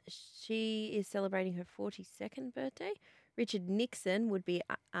 She is celebrating her 42nd birthday. Richard Nixon would be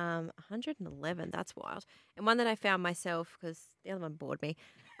 111. That's wild. And one that I found myself, because the other one bored me.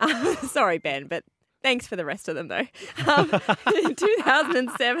 Sorry, Ben, but thanks for the rest of them, though. In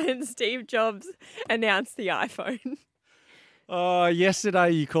 2007, Steve Jobs announced the iPhone.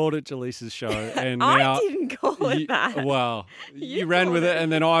 Yesterday you called it Jelisa's show, and now I didn't call it that. Well, you ran with it,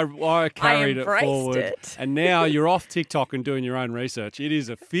 and then I carried it forward. And now you're off TikTok and doing your own research. It is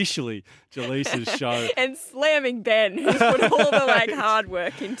officially Jelisa's show, and slamming Ben, who's put all the hard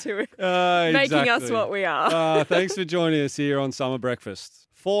work into it, making us what we are. Thanks for joining us here on Summer Breakfast.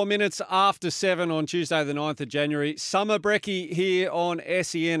 4 minutes after 7 on Tuesday, the 9th of January. Summer Brecky here on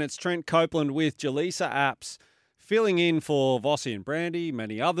SEN. It's Trent Copeland with Jelisa Apps, filling in for Vossi and Brandy,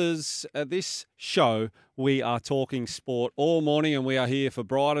 many others. At this show, we are talking sport all morning, and we are here for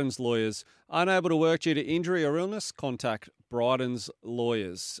Bryden's Lawyers. Unable to work due to injury or illness? Contact Bryden's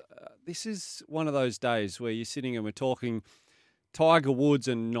Lawyers. This is one of those days where you're sitting and we're talking Tiger Woods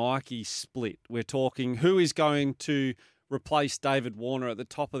and Nike split. We're talking who is going to replace David Warner at the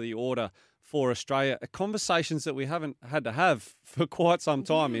top of the order for Australia, conversations that we haven't had to have for quite some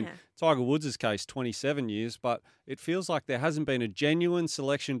time. In Tiger Woods' case, 27 years, but it feels like there hasn't been a genuine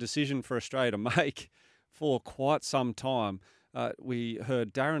selection decision for Australia to make for quite some time. We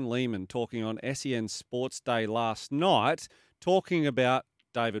heard Darren Lehman talking on SEN Sports Day last night, talking about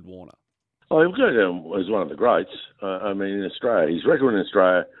David Warner. Oh, he'll go down as one of the greats. In Australia, his record in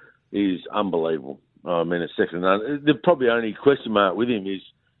Australia is unbelievable. It's second to none. The probably only question mark with him is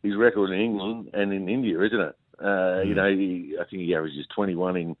his record in England and in India, isn't it? I think he averages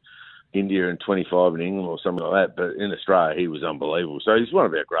 21 in India and 25 in England or something like that. But in Australia, he was unbelievable. So he's one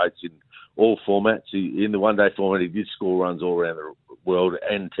of our greats in all formats. In the one-day format, he did score runs all around the world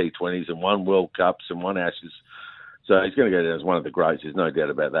and T20s and won World Cups and won Ashes. So he's going to go down as one of the greats. There's no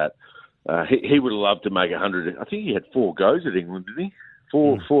doubt about that. He would have loved to make 100. I think he had 4 goes at England, didn't he?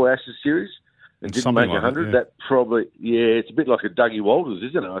 Four Ashes series. And didn't make 100. Like that probably, it's a bit like a Dougie Walters,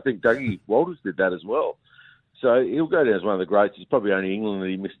 isn't it? I think Dougie Walters did that as well. So he'll go down as one of the greats. It's probably only England that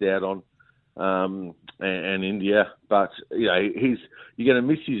he missed out on. and India. But, you're going to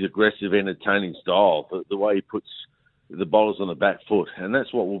miss his aggressive, entertaining style, the way he puts the bowlers on the back foot. And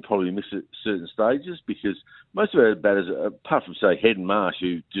that's what we'll probably miss at certain stages, because most of our batters, apart from, say, Head and Marsh,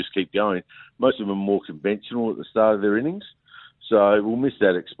 who just keep going, most of them are more conventional at the start of their innings. So we'll miss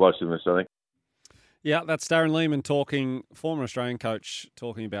that explosiveness, I think. Yeah, that's Darren Lehmann talking, former Australian coach,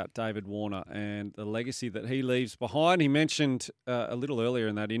 talking about David Warner and the legacy that he leaves behind. He mentioned a little earlier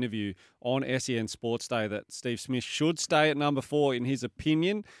in that interview on SEN Sports Day that Steve Smith should stay at number 4 in his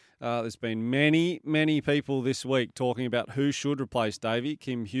opinion. There's been many people this week talking about who should replace Davey.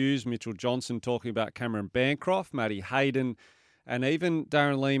 Kim Hughes, Mitchell Johnson talking about Cameron Bancroft, Matty Hayden, and even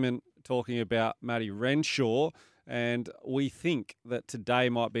Darren Lehmann talking about Matty Renshaw. And we think that today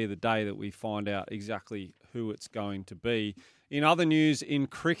might be the day that we find out exactly who it's going to be. In other news in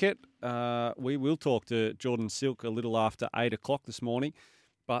cricket, we will talk to Jordan Silk a little after 8 o'clock this morning.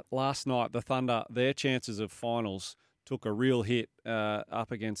 But last night, the Thunder, their chances of finals took a real hit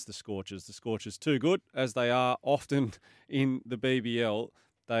up against the Scorchers. The Scorchers, too good, as they are often in the BBL.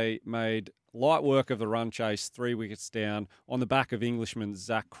 They made light work of the run chase, 3 wickets down, on the back of Englishman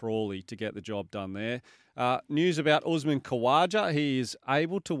Zach Crawley to get the job done there. News about Usman Khawaja. He is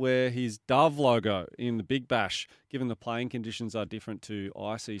able to wear his Dove logo in the Big Bash, given the playing conditions are different to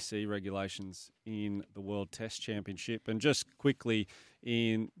ICC regulations in the World Test Championship. And just quickly,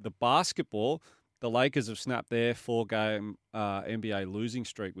 in the basketball, the Lakers have snapped their 4-game NBA losing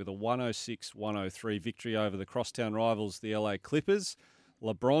streak with a 106-103 victory over the crosstown rivals, the LA Clippers.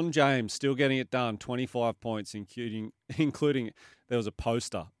 LeBron James still getting it done, 25 points, including there was a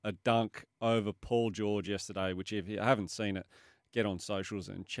poster, a dunk over Paul George yesterday, which if you haven't seen it, get on socials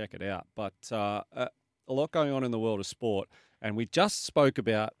and check it out. But a lot going on in the world of sport, and we just spoke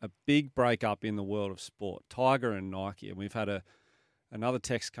about a big breakup in the world of sport, Tiger and Nike, and we've had another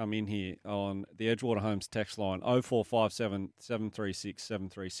text come in here on the Edgewater Homes text line, 0457 736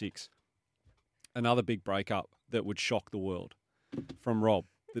 736. Another big breakup that would shock the world. From Rob,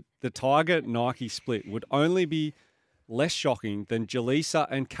 the Tiger-Nike split would only be less shocking than Jelisa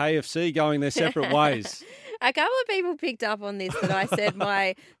and KFC going their separate ways. A couple of people picked up on this, that I said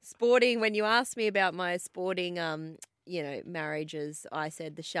my sporting, when you asked me about my sporting, marriages, I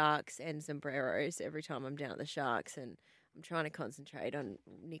said the Sharks and sombreros every time I'm down at the Sharks, and I'm trying to concentrate on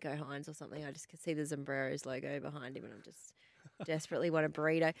Nico Hines or something. I just could see the sombreros logo behind him, and I'm just desperately want a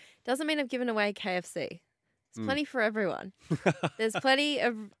burrito. Doesn't mean I've given away KFC. There's plenty for everyone. There's plenty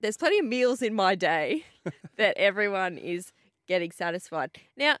of meals in my day that everyone is getting satisfied.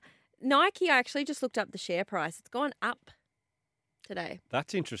 Now, Nike, I actually just looked up the share price. It's gone up today.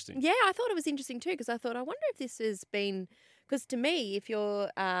 That's interesting. Yeah, I thought it was interesting too, because I thought, I wonder if this has been, because to me, if you're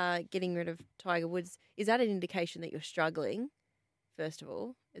getting rid of Tiger Woods, is that an indication that you're struggling? First of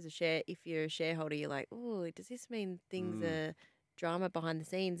all, if you're a shareholder, you're like, oh, does this mean things are drama behind the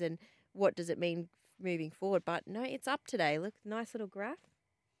scenes, and what does it mean moving forward? But no, it's up today. Look, nice little graph.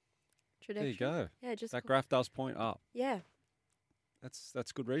 There you go. Yeah, just that graph does point up. Yeah.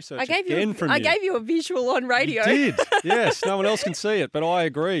 That's good research. I gave you a visual on radio. You did. Yes, no one else can see it, but I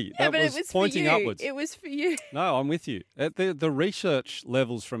agree. Yeah, that but was it was pointing for you. upwards. It was for you. No, I'm with you. The research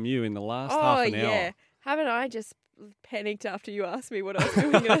levels from you in the last half an hour. Haven't I just panicked after you asked me what I was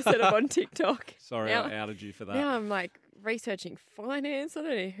doing and I said I'm on TikTok? Sorry, I outed you for that. Now I'm like researching finance. I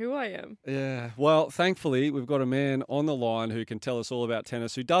don't know who I am. Yeah. Well, thankfully, we've got a man on the line who can tell us all about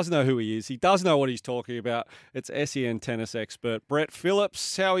tennis, who does know who he is. He does know what he's talking about. It's SEN tennis expert Brett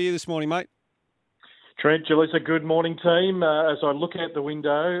Phillips. How are you this morning, mate? Trent, Jelisa, good morning, team. As I look out the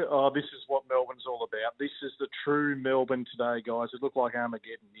window, this is what Melbourne's all about. This is the true Melbourne today, guys. It looked like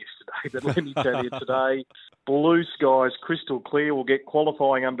Armageddon yesterday, but let me tell you, today, blue skies, crystal clear. We'll get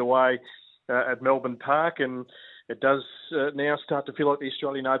qualifying underway at Melbourne Park, and it does now start to feel like the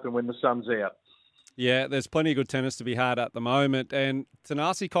Australian Open when the sun's out. Yeah, there's plenty of good tennis to be had at the moment, and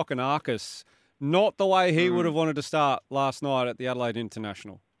Thanasi Kokkinakis, not the way he would have wanted to start last night at the Adelaide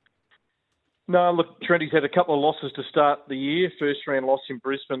International. No, look, Trent, he's had a couple of losses to start the year. First round loss in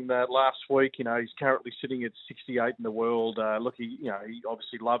Brisbane last week. He's currently sitting at 68 in the world. He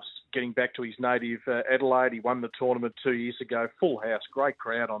obviously loves getting back to his native Adelaide. He won the tournament 2 years ago. Full house, great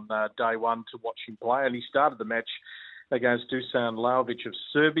crowd on day one to watch him play. And he started the match against Dusan Lajovic of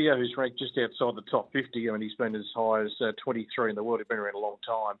Serbia, who's ranked just outside the top 50. I mean, he's been as high as 23 in the world. He's been around a long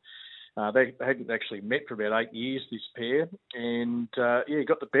time. They hadn't actually met for about 8 years, this pair. And, he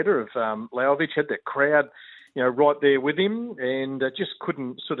got the better of Lajovic, had that crowd, right there with him, and just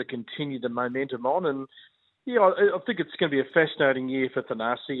couldn't sort of continue the momentum on. And, I think it's going to be a fascinating year for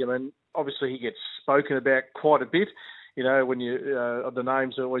Thanasi. I mean, obviously he gets spoken about quite a bit when you the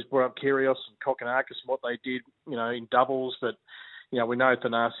names are always brought up, Kyrgios and Kokkinakis and what they did, in doubles. But, we know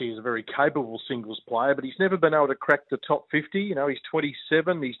Thanasi is a very capable singles player, but he's never been able to crack the top 50. He's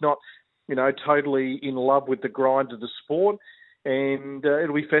 27. He's not, totally in love with the grind of the sport. And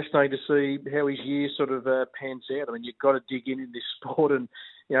it'll be fascinating to see how his year sort of pans out. I mean, you've got to dig in this sport, and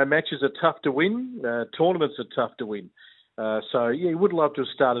matches are tough to win, tournaments are tough to win. He would love to have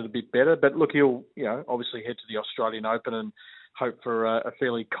started a bit better. But look, he'll obviously head to the Australian Open and hope for a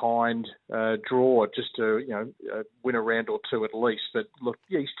fairly kind draw, just to win a round or two at least. But look,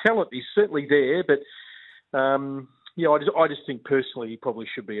 his talent is certainly there, but I just think personally he probably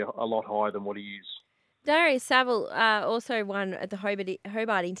should be a lot higher than what he is. Darius Saville also won at the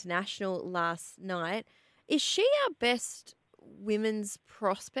Hobart International last night. Is she our best women's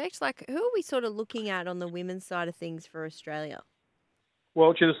prospect? Like, who are we sort of looking at on the women's side of things for Australia?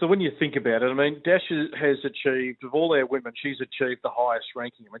 Well, Jelisa, when you think about it, I mean, Dash has achieved, of all our women, she's achieved the highest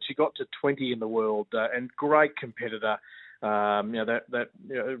ranking. I mean, she got to 20 in the world, and great competitor. That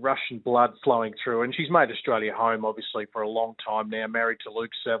Russian blood flowing through, and she's made Australia home, obviously, for a long time now. Married to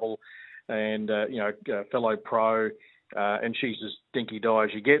Luke Saville, and fellow pro, and she's as dinky-die as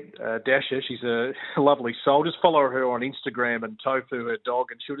you get. Dasher, she's a lovely soul. Just follow her on Instagram and Tofu, her dog,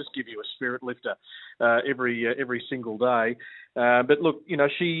 and she'll just give you a spirit lifter every single day. But look,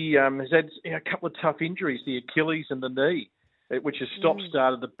 she has had a couple of tough injuries, the Achilles and the knee, which has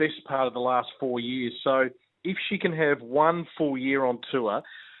stop-started the best part of the last 4 years. So if she can have one full year on tour,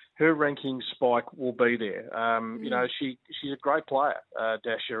 her ranking spike will be there. She's a great player,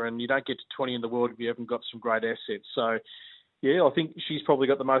 Dasher, and you don't get to 20 in the world if you haven't got some great assets. So, I think she's probably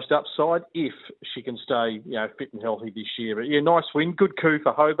got the most upside if she can stay, fit and healthy this year. But nice win, good coup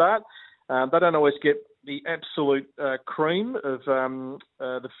for Hobart. They don't always get the absolute cream of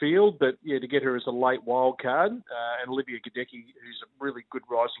the field, but to get her as a late wild card, and Olivia Gadecki, who's a really good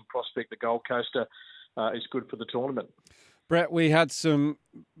rising prospect, the Gold Coaster, is good for the tournament. Brett, we had some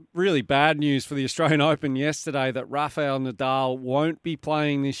really bad news for the Australian Open yesterday that Rafael Nadal won't be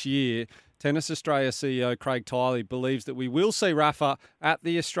playing this year. Tennis Australia CEO Craig Tiley believes that we will see Rafa at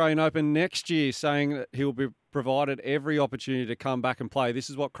the Australian Open next year, saying that he'll be provided every opportunity to come back and play. This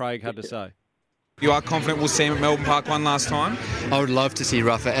is what Craig had to say. You are confident we'll see him at Melbourne Park one last time? I would love to see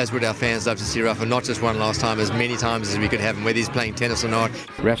Rafa, as would our fans love to see Rafa, not just one last time, as many times as we could have him, whether he's playing tennis or not.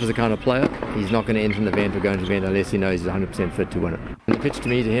 Rafa's the kind of player, he's not going to enter an event or go into an event unless he knows he's 100% fit to win it. And the pitch to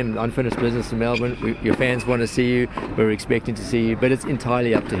me, to him, unfinished business in Melbourne. Your fans want to see you, we're expecting to see you, but it's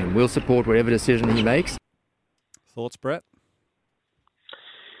entirely up to him. We'll support whatever decision he makes. Thoughts, Brett?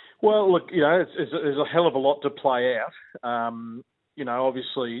 Well, look, there's a hell of a lot to play out.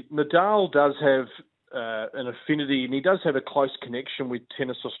 Obviously, Nadal does have an affinity, and he does have a close connection with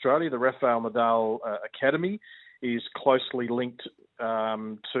Tennis Australia. The Rafael Nadal Academy is closely linked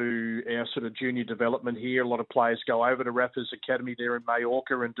to our sort of junior development here. A lot of players go over to Rafa's Academy there in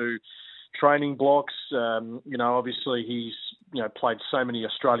Majorca and do training blocks. Obviously he's played so many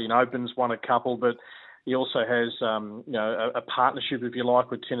Australian Opens, won a couple, but he also has a partnership, if you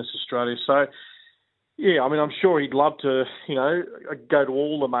like, with Tennis Australia. So, I'm sure he'd love to, go to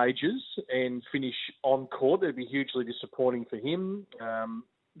all the majors and finish on court. That'd be hugely disappointing for him.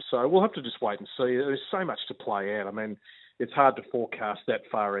 So we'll have to just wait and see. There's so much to play out. I mean, it's hard to forecast that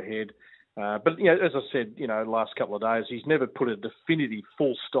far ahead. But as I said, the last couple of days, he's never put a definitive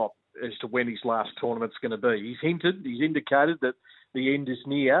full stop as to when his last tournament's going to be. He's indicated that the end is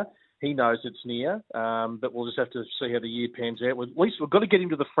near. He knows it's near, but we'll just have to see how the year pans out. At least we've got to get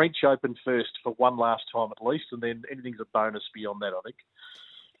him to the French Open first for one last time at least, and then anything's a bonus beyond that, I think.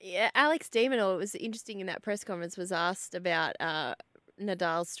 Yeah, Alex de Minaur, it was interesting in that press conference, was asked about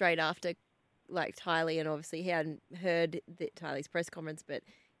Nadal straight after Tiley, and obviously he hadn't heard Tiley's press conference, but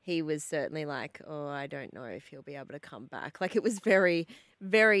he was certainly like, I don't know if he'll be able to come back. It was very,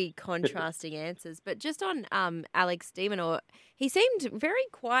 very contrasting answers. But just on Alex de Minaur, he seemed very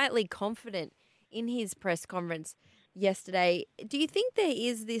quietly confident in his press conference yesterday. Do you think there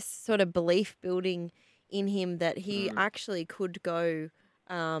is this sort of belief building in him that he actually could go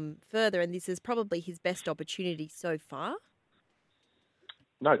further, and this is probably his best opportunity so far?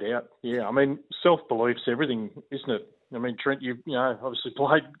 No doubt. Yeah, self-belief's everything, isn't it? Trent, you obviously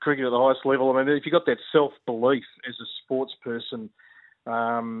played cricket at the highest level. If you've got that self-belief as a sports person,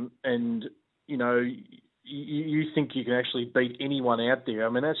 and you think you can actually beat anyone out there,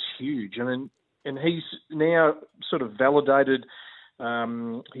 that's huge. And he's now sort of validated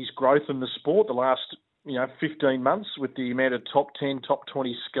his growth in the sport the last 15 months with the amount of top 10, top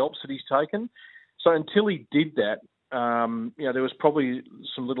 20 scalps that he's taken. So until he did that, there was probably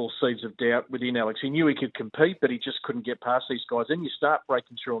some little seeds of doubt within Alex. He knew he could compete, but he just couldn't get past these guys. Then you start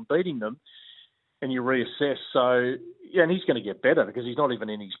breaking through and beating them, and you reassess. So, yeah, and he's going to get better because he's not even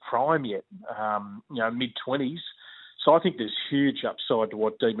in his prime yet, mid-20s. So I think there's huge upside to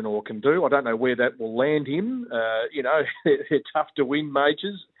what De Minaur can do. I don't know where that will land him. They're tough to win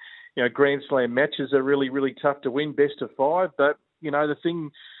majors. Grand Slam matches are really, really tough to win, best of 5. But, the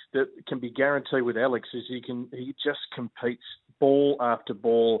thing that can be guaranteed with Alex is he just competes ball after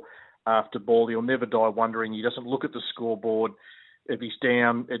ball after ball. He'll never die wondering. He doesn't look at the scoreboard. If he's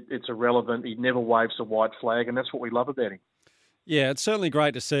down, it's irrelevant. He never waves a white flag, and that's what we love about him. Yeah, it's certainly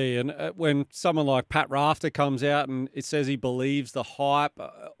great to see. And when someone like Pat Rafter comes out and it says he believes the hype,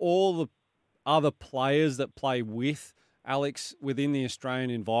 all the other players that play with Alex within the Australian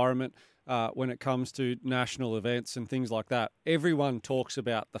environment, when it comes to national events and things like that, everyone talks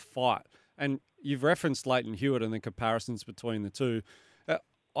about the fight. And you've referenced Leighton Hewitt and the comparisons between the two.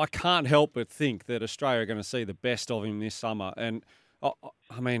 I can't help but think that Australia are going to see the best of him this summer. And,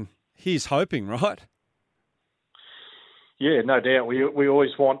 he's hoping, right? Yeah, no doubt. We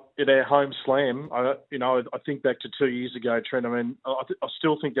always want at our home slam. I think back to 2 years ago, Trent. I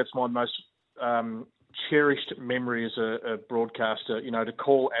still think that's my most cherished memory as a broadcaster. To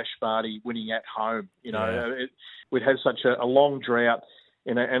call Ash Barty winning at home. We'd had such a long drought.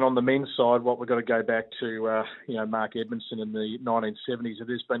 And on the men's side, we've got to go back to Mark Edmondson in the 1970s. It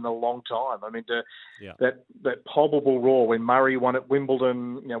has been a long time. That palpable roar when Murray won at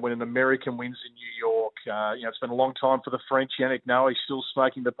Wimbledon, when an American wins in New York. It's been a long time for the French. Yannick Noah, he's still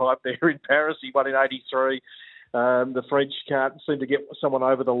smoking the pipe there in Paris. He won in '83. The French can't seem to get someone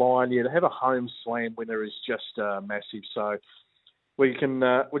over the line. To have a home slam winner is just massive. So we can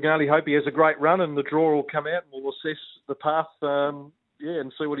only hope he has a great run and the draw will come out and we'll assess the path.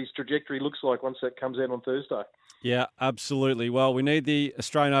 And see what his trajectory looks like once that comes out on Thursday. Yeah, absolutely. Well, we need the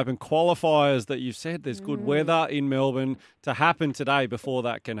Australian Open qualifiers that you've said. There's good weather in Melbourne to happen today before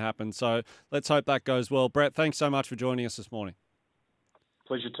that can happen. So let's hope that goes well. Brett, thanks so much for joining us this morning.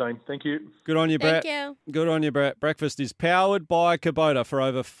 Pleasure, team. Thank you. Good on you, Brett. Thank you. Good on you, Brett. Breakfast is powered by Kubota. For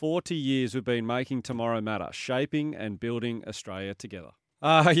over 40 years, we've been making tomorrow matter, shaping and building Australia together.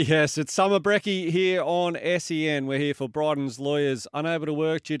 Yes, it's Summer Brecky here on SEN. We're here for Bryden's Lawyers. Unable to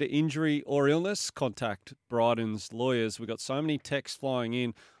work due to injury or illness? Contact Bryden's Lawyers. We've got so many texts flying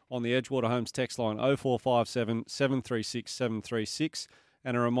in on the Edgewater Homes text line 0457 736 736.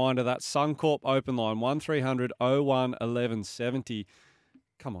 And a reminder that Suncorp open line 1300 01 1170.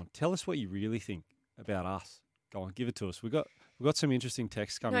 Come on, tell us what you really think about us. Go on, give it to us. We've got some interesting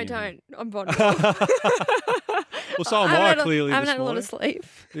texts coming in. No, don't. I'm vulnerable. Well, so am I, clearly, I haven't this had a lot morning. of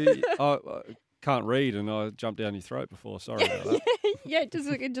sleep. I can't read and I jumped down your throat before. Sorry about that. Yeah, just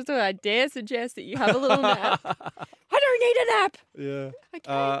I dare suggest that you have a little nap. I don't need a nap. Yeah.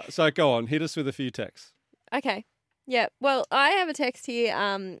 Okay. So go on, hit us with a few texts. Okay. Yeah. Well, I have a text here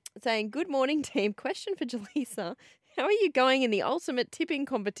saying, "Good morning, team. Question for Jelisa. How are you going in the ultimate tipping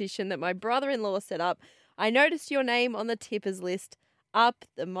competition that my brother-in-law set up? I noticed your name on the tippers list. Up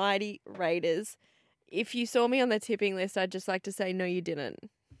the mighty Raiders. If you saw me on the tipping list, I'd just like to say, no, you didn't.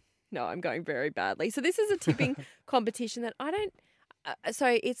 No, I'm going very badly. So this is a tipping competition that I don't...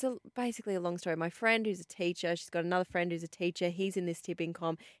 so it's basically a long story. My friend who's a teacher, she's got another friend who's a teacher. He's in this tipping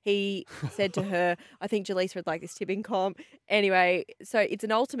comp. He said to her, I think Jelisa would like this tipping comp. Anyway, so it's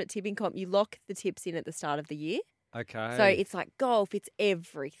an ultimate tipping comp. You lock the tips in at the start of the year. Okay. So it's like golf. It's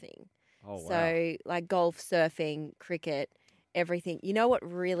everything. Oh, wow. So like golf, surfing, cricket, everything. You know what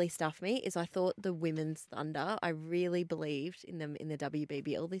really stuffed me is I thought the women's Thunder, I really believed in them in the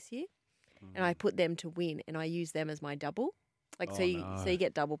WBBL this year. And I put them to win and I used them as my double. So you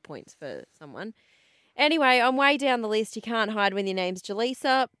get double points for someone. Anyway, I'm way down the list. You can't hide when your name's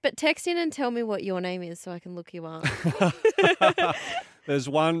Jelisa, but text in and tell me what your name is so I can look you up. There's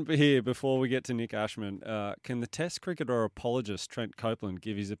one here before we get to Nick Ashman. Can the Test cricketer apologist Trent Copeland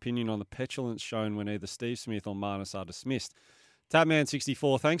give his opinion on the petulance shown when either Steve Smith or Marnus are dismissed?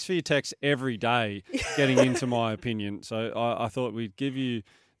 Tapman64, thanks for your text every day getting into my opinion. So I thought we'd give you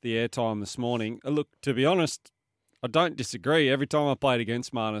the airtime this morning. Look, to be honest, I don't disagree. Every time I played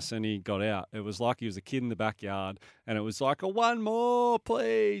against Marnus and he got out, it was like he was a kid in the backyard and it was like, one more,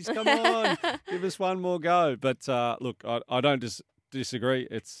 please, come on, give us one more go. But look, I don't disagree.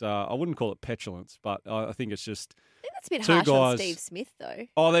 It's I wouldn't call it petulance, but I think it's just I think that's a bit two harsh guys. on Steve Smith, though.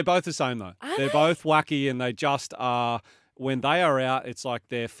 Oh, they're both the same, though. Are They're they? both wacky and they just are. When they are out, it's like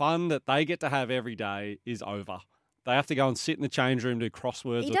their fun that they get to have every day is over. They have to go and sit in the change room, do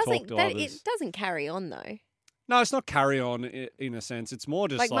crosswords or talk to others. It doesn't carry on, though. No, it's not carry on in a sense. It's more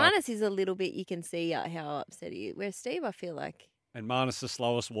just Like Marnus is a little bit, you can see how upset he is. Whereas Steve, I feel like. And Marnus the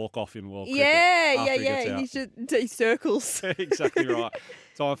slowest walk-off in world cricket. Yeah. He should do circles. Exactly right.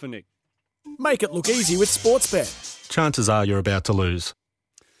 Time for Nick. Make it look easy with Sportsbet. Chances are you're about to lose.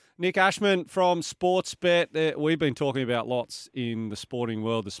 Nick Ashman from Sportsbet. We've been talking about lots in the sporting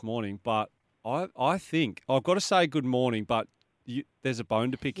world this morning, but I think I've got to say good morning, but there's a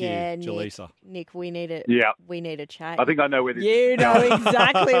bone to pick here, Jelisa. Nick, we need it. Yeah. We need a chat. I think I know where this You know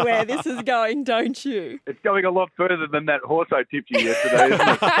exactly where this is going, don't you? It's going a lot further than that horse I tipped you yesterday, isn't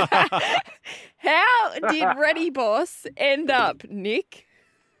it? How did Ready Boss end up, Nick?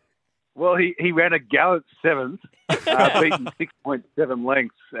 Well, he ran a gallant seventh, beaten 6.7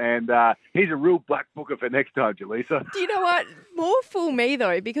 lengths, and he's a real black booker for next time, Jelisa. Do you know what? More fool me,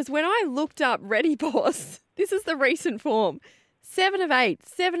 though, because when I looked up Ready Boss, this is the recent form. 7 of 8,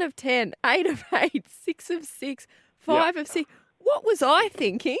 7 of 10, 8 of 8, 6 of 6, 5 of 6. What was I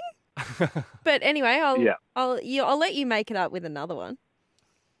thinking? But anyway, I'll let you make it up with another one.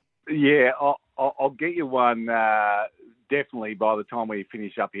 Yeah, I'll get you one definitely by the time we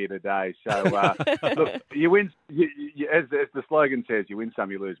finish up here today. So, look, you win, as the slogan says, you win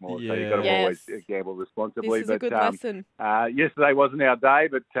some, you lose more. So you've got to always gamble responsibly. This is a good lesson. Yesterday wasn't our day,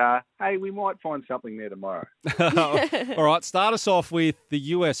 but hey, we might find something there tomorrow. All right, start us off with the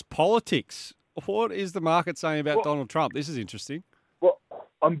US politics. What is the market saying about Donald Trump? This is interesting. Well,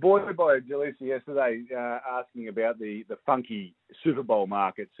 I'm buoyed by Jelisa yesterday asking about the funky Super Bowl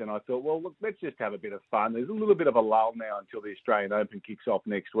markets, and I thought, well, look, let's just have a bit of fun. There's a little bit of a lull now until the Australian Open kicks off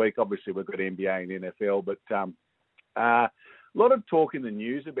next week. Obviously, we've got NBA and NFL, but a lot of talk in the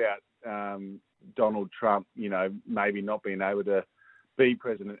news about Donald Trump, maybe not being able to be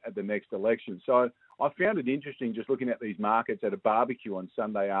president at the next election. So I found it interesting just looking at these markets at a barbecue on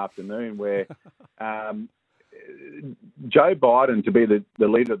Sunday afternoon where Joe Biden to be the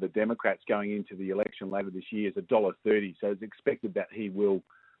leader of the Democrats going into the election later this year is $1.30. So it's expected that he will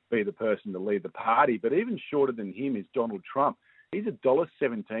be the person to lead the party. But even shorter than him is Donald Trump. He's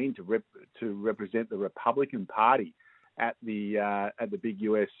 $1.17 to represent the Republican Party at the big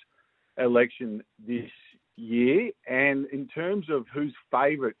US election this year. And in terms of who's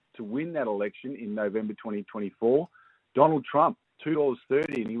favourite to win that election in November 2024, Donald Trump.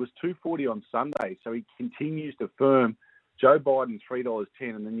 $2.30, and he was $2.40 on Sunday. So he continues to firm. Joe Biden, $3.10,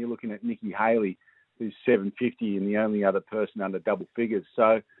 and then you're looking at Nikki Haley, who's $7.50, and the only other person under double figures.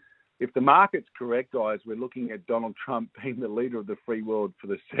 So if the market's correct, guys, we're looking at Donald Trump being the leader of the free world for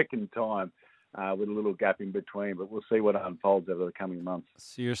the second time with a little gap in between. But we'll see what unfolds over the coming months.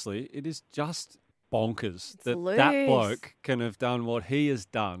 Seriously, it is just bonkers that loose. That bloke can have done what he has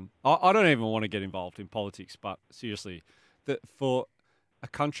done. I don't even want to get involved in politics, but seriously, that for a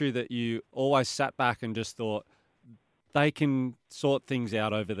country that you always sat back and just thought they can sort things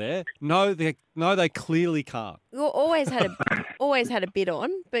out over there. No, they clearly can't. You always had a bid on,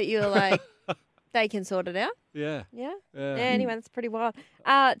 but you're like, they can sort it out. Yeah. Anyway, that's pretty wild.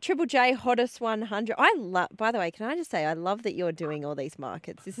 Triple J Hottest 100. By the way, can I just say I love that you're doing all these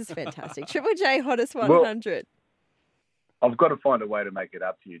markets. This is fantastic. Triple J Hottest 100. I've got to find a way to make it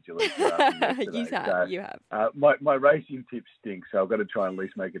up to you, Jelisa. You have. My racing tips stink, so I've got to try and at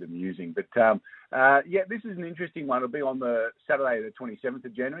least make it amusing. But, this is an interesting one. It'll be on the Saturday, the 27th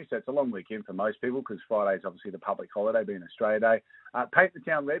of January, so it's a long weekend for most people because Friday's obviously the public holiday, being Australia Day. Paint the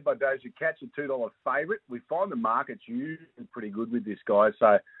Town Red by Doja Cat's a $2 favourite. We find the market's usually pretty good with this guy,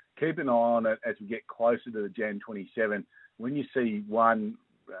 so keep an eye on it as we get closer to the Jan 27. When you see one,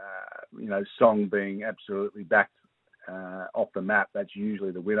 song being absolutely backed off the map, that's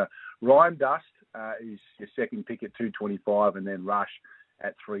usually the winner. Rhyme Dust is your second pick at $2.25, and then Rush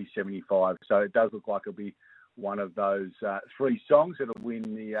at $3.75. So it does look like it'll be one of those three songs that'll win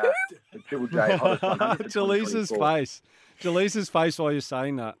the Triple J Hottest 100. Jalisa's face while you're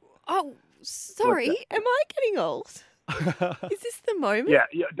saying that. Oh, sorry. Am I getting old? Is this the moment?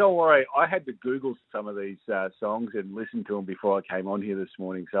 Yeah, don't worry. I had to Google some of these songs and listen to them before I came on here this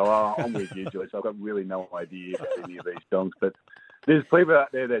morning. So I'm with you, Joyce. I've got really no idea about any of these songs. But there's people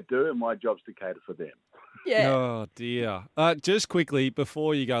out there that do, and my job's to cater for them. Yeah. Oh, dear. Just quickly,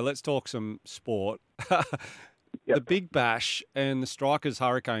 before you go, let's talk some sport. The Big Bash and the Strikers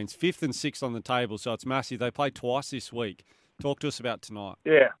Hurricanes, 5th and 6th on the table, so it's massive. They play twice this week. Talk to us about tonight.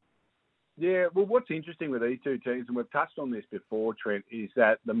 Yeah, well, what's interesting with these two teams, and we've touched on this before, Trent, is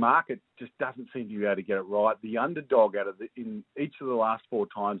that the market just doesn't seem to be able to get it right. The underdog in each of the last 4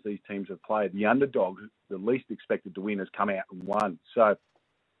 times these teams have played, the underdog, the least expected to win, has come out and won. So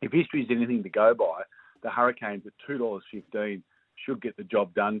if history is anything to go by, the Hurricanes at $2.15 should get the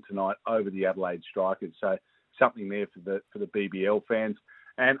job done tonight over the Adelaide Strikers. So something there for the BBL fans.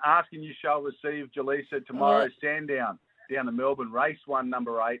 And asking you shall receive, Jelisa, tomorrow's Sandown down to Melbourne, race 1,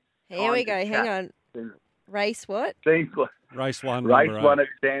 number 8. Here we go. Hang on. Race what? Race 1, Race number 1 8. at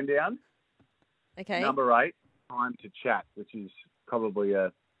Sandown. Okay. Number 8, time to chat, which is probably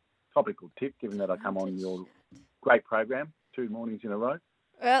a topical tip, given that I come on your great program 2 mornings in a row.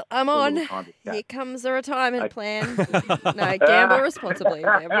 Well, I'm A on. little time to chat. Here comes the retirement plan. No, gamble responsibly.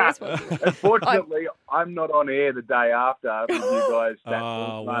 Unfortunately, I'm not on air the day after with you guys.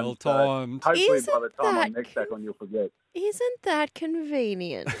 Well timed. So hopefully, Isn't by the time I'm that next back on, you'll forget. Isn't that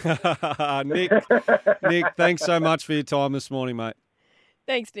convenient? Nick, thanks so much for your time this morning, mate.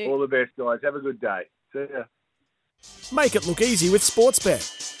 Thanks, Nick. All the best, guys. Have a good day. See ya. Make it look easy with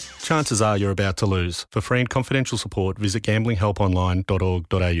Sportsbet. Chances are you're about to lose. For free and confidential support, visit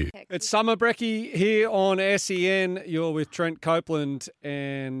gamblinghelponline.org.au. It's Summer Brecky here on SEN. You're with Trent Copeland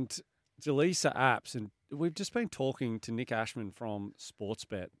and Jelisa Apps, and we've just been talking to Nick Ashman from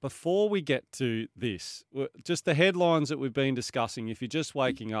Sportsbet. Before we get to this, just the headlines that we've been discussing, if you're just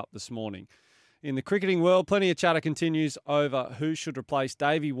waking up this morning. In the cricketing world, plenty of chatter continues over who should replace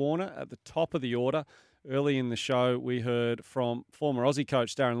Davey Warner at the top of the order. Early in the show, we heard from former Aussie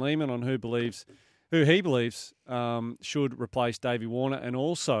coach Darren Lehman on who he believes should replace Davey Warner, and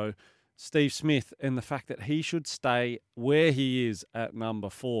also Steve Smith and the fact that he should stay where he is at number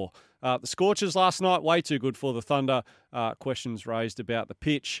 4. The Scorchers last night, way too good for the Thunder. Questions raised about the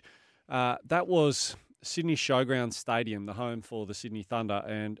pitch. That was Sydney Showgrounds Stadium, the home for the Sydney Thunder,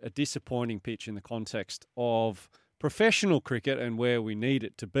 and a disappointing pitch in the context of professional cricket and where we need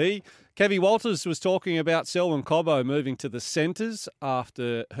it to be. Kevy Walters was talking about Selwyn Cobbo moving to the centres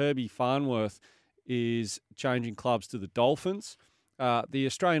after Herbie Farnworth is changing clubs to the Dolphins. The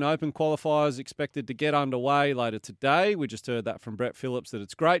Australian Open qualifiers expected to get underway later today. We just heard that from Brett Phillips that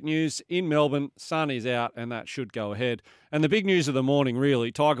it's great news in Melbourne. Sun is out and that should go ahead. And the big news of the morning,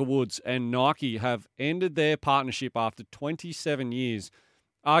 really, Tiger Woods and Nike have ended their partnership after 27 years.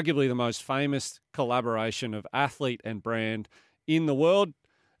 Arguably the most famous collaboration of athlete and brand in the world.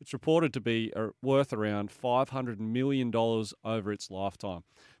 It's reported to be worth around $500 million over its lifetime.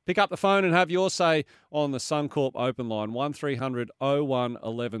 Pick up the phone and have your say on the Suncorp Open line, 1300 01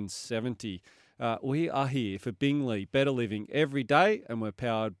 1170. We are here for Bingley Better Living every day, and we're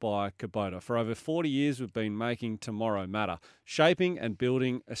powered by Kubota. For over 40 years, we've been making tomorrow matter, shaping and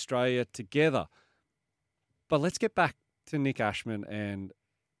building Australia together. But let's get back to Nick Ashman and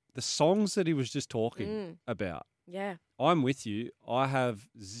the songs that he was just talking about. Yeah. I'm with you. I have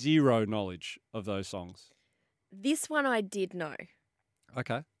zero knowledge of those songs. This one I did know.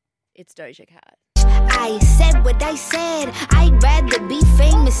 Okay. It's Doja Cat. I said what I said. I'd rather be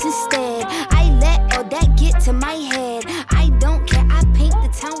famous instead. I let all that get to my head. I don't care. I paint the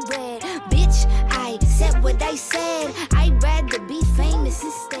town red. Bitch, I said what I said. I'd rather be famous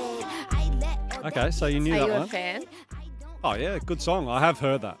instead. Okay, so you knew that one. Are you a fan? Oh, yeah, good song. I have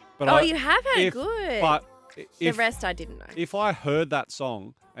heard that. But you have heard good. But the rest I didn't know. If I heard that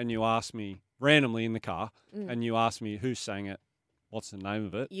song and you asked me randomly in the car and you asked me who sang it, what's the name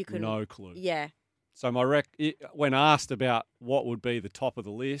of it, no clue. Yeah. So when asked about what would be the top of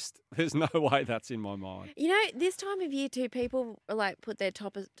the list, there's no way that's in my mind. You know, this time of year too, people put their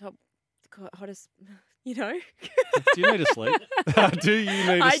top hottest. You know? Do you need to sleep? Do you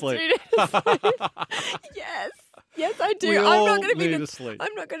need to sleep? I do need to sleep. Yes, I do. I'm not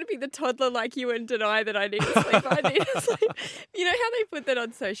going to be the toddler like you and deny that I need to sleep. I need to sleep. You know how they put that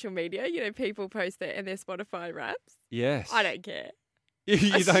on social media? You know, people post their Spotify raps. Yes. I don't care.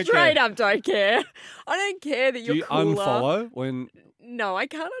 You don't straight care. up don't care. I don't care that you're Do you cooler. unfollow when? No, I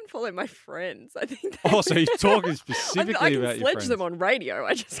can't unfollow my friends. I think. So you're talking specifically about your friends. I can sledge them on radio.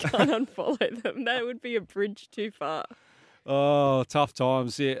 I just can't unfollow them. That would be a bridge too far. Oh, tough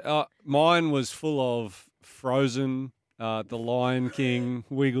times. Yeah, mine was full of Frozen, The Lion King,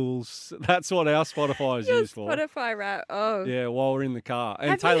 Wiggles. That's what our Spotify is used for. Spotify rap. Oh. Yeah, while we're in the car.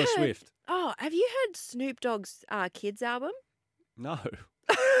 And Taylor Swift. Oh, have you heard Snoop Dogg's kids album? No.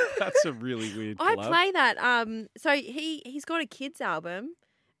 That's a really weird collab. I play that. So he's got a kids album.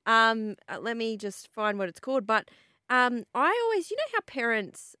 Let me just find what it's called. But I always, you know how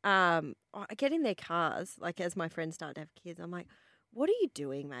parents get in their cars, like as my friends start to have kids, I'm like, what are you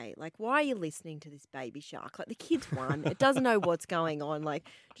doing, mate? Like, why are you listening to this Baby Shark? Like, the kid's one. It doesn't know what's going on. Like,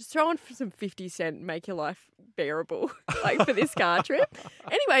 just throw on some 50 Cent, make your life bearable, like, for this car trip.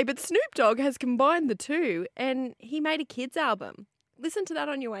 Anyway, but Snoop Dogg has combined the two, and he made a kids album. Listen to that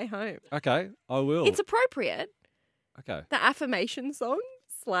on your way home. Okay, I will. It's appropriate. Okay. The affirmation song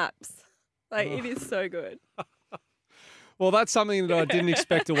slaps. Like, it is so good. Well, that's something that I didn't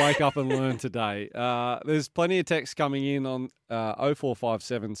expect to wake up and learn today. There's plenty of text coming in on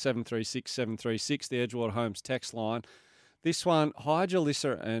 0457 736 736, the Edgewater Homes text line. This one, hi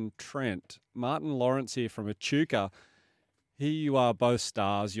Jelisa and Trent. Martin Lawrence here from Echuca. Here you are, both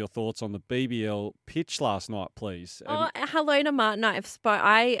stars. Your thoughts on the BBL pitch last night, please. Hello to Martin. I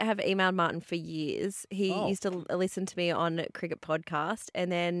have emailed Martin for years. He used to listen to me on Cricket Podcast,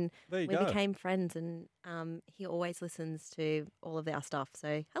 and then we became friends, and he always listens to all of our stuff.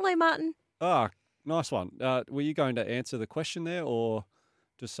 So, hello, Martin. Nice one. Were you going to answer the question there, or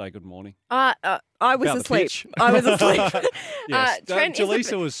just say good morning? I was asleep. I was asleep. Yes,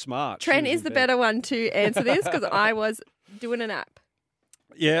 Jelisa was smart. Trent is the better one to answer this because I was doing a nap.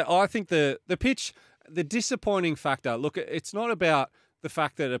 Yeah, I think the pitch, the disappointing factor, look, it's not about the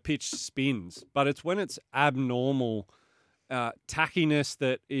fact that a pitch spins, but it's when it's abnormal tackiness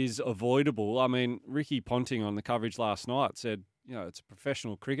that is avoidable. I mean, Ricky Ponting on the coverage last night said, it's a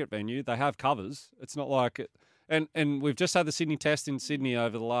professional cricket venue. They have covers. It's not like it. And we've just had the Sydney Test in Sydney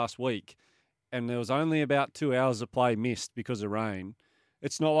over the last week, and there was only about 2 hours of play missed because of rain.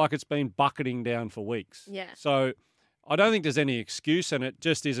 It's not like it's been bucketing down for weeks. Yeah. So I don't think there's any excuse, and it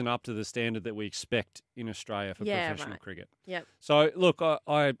just isn't up to the standard that we expect in Australia for professional cricket. Yep. So, look,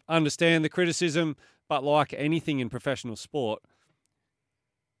 I understand the criticism, but like anything in professional sport,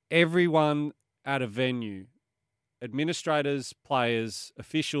 everyone at a venue, administrators, players,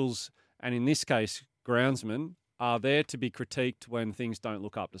 officials, and in this case, groundsmen, are there to be critiqued when things don't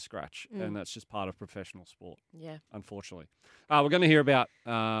look up to scratch, and that's just part of professional sport. Yeah, unfortunately. We're going to hear about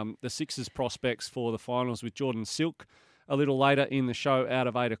the Sixers prospects for the finals with Jordan Silk a little later in the show out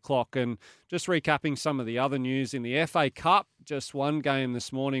of 8 o'clock. And just recapping some of the other news in the FA Cup, just one game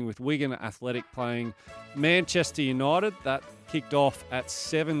this morning with Wigan Athletic playing Manchester United. That kicked off at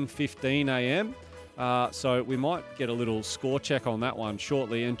 7:15 a.m. So we might get a little score check on that one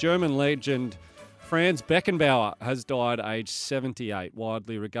shortly. And German legend Franz Beckenbauer has died aged 78,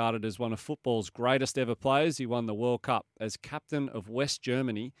 widely regarded as one of football's greatest ever players. He won the World Cup as captain of West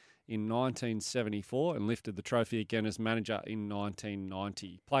Germany in 1974 and lifted the trophy again as manager in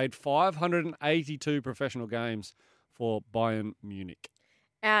 1990. Played 582 professional games for Bayern Munich.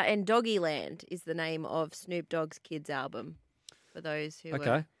 And Doggyland is the name of Snoop Dogg's kids album, for those who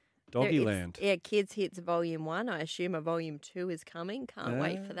Doggyland. Yeah, Kids Hits Volume 1. I assume a Volume 2 is coming. Can't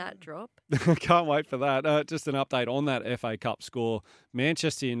wait for that drop. Can't wait for that. Just an update on that FA Cup score.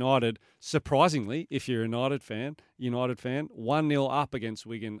 Manchester United, surprisingly, if you're a United fan, 1-0 up against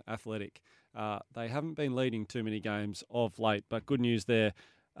Wigan Athletic. They haven't been leading too many games of late, but good news there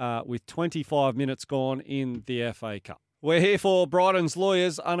with 25 minutes gone in the FA Cup. We're here for Bryden's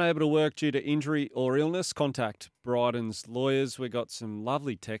Lawyers. Unable to work due to injury or illness, contact Bryden's Lawyers. We've got some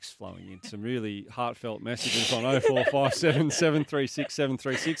lovely texts flowing in, some really heartfelt messages on 0457 736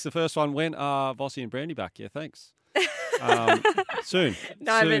 736. The first one, when are Vossi and Brandy back? Yeah, thanks. Soon.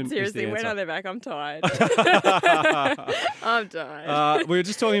 No, Soon but seriously, when are they back? I'm tired. I'm tired. We were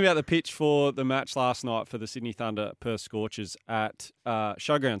just talking about the pitch for the match last night for the Sydney Thunder Perth Scorchers at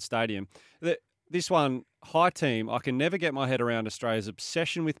Showground Stadium. This one, hi team, I can never get my head around Australia's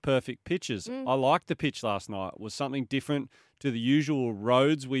obsession with perfect pitches. I liked the pitch last night. It was something different to the usual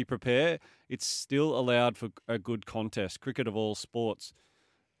roads we prepare. It's still allowed for a good contest. Cricket of all sports,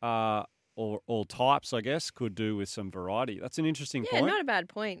 or all types, I guess, could do with some variety. That's an interesting point. Yeah, not a bad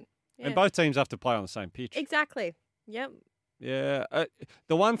point. Yeah. And both teams have to play on the same pitch. Exactly. Yep. Yeah.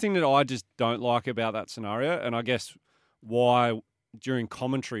 The one thing that I just don't like about that scenario, and I guess why during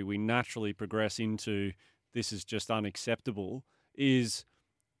commentary we naturally progress into this is just unacceptable, is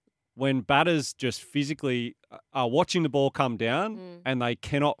when batters just physically are watching the ball come down and they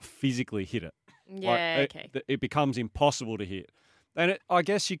cannot physically hit it. Yeah, It becomes impossible to hit. And I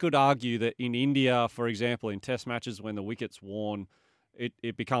guess you could argue that in India, for example, in test matches when the wicket's worn,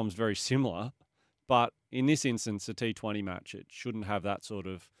 it becomes very similar. But in this instance, a T20 match, it shouldn't have that sort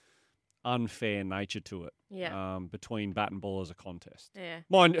of unfair nature to it. Yeah. Between bat and ball as a contest. Yeah.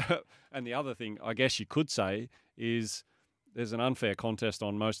 And the other thing I guess you could say is there's an unfair contest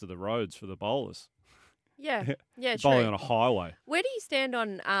on most of the roads for the bowlers. Yeah. Yeah, true. Bowling on a highway. Where do you stand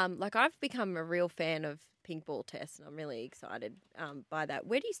on, I've become a real fan of pink ball tests and I'm really excited by that.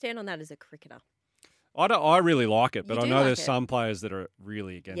 Where do you stand on that as a cricketer? I really like it, but You I do know like there's it. some players that are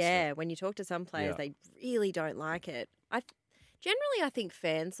really against it. Yeah, when you talk to some players, they really don't like it. Generally, I think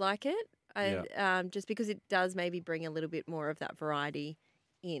fans like it, just because it does maybe bring a little bit more of that variety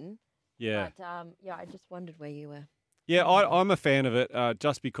in. Yeah. But, I just wondered where you were. Yeah, I'm a fan of it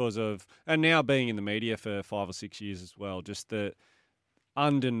just because of, and now being in the media for 5 or 6 years as well, just the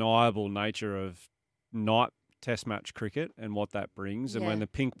undeniable nature of night Test match cricket and what that brings. And Yeah. when the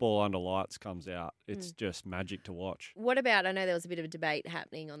pink ball under lights comes out, it's just magic to watch. What about, I know there was a bit of a debate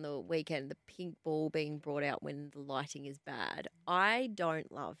happening on the weekend, the pink ball being brought out when the lighting is bad. I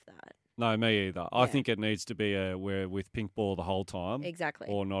don't love that. No, me either. I think it needs to be we're with pink ball the whole time. Exactly.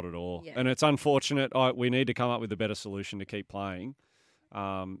 Or not at all. Yeah. And it's unfortunate. We need to come up with a better solution to keep playing.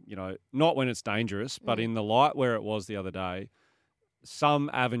 Not when it's dangerous, but in the light where it was the other day, some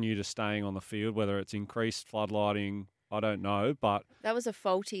avenue to staying on the field, whether it's increased floodlighting, I don't know, but That was a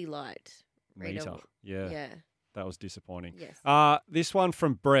faulty light. meter. Yeah. Yeah. That was disappointing. Yes. This one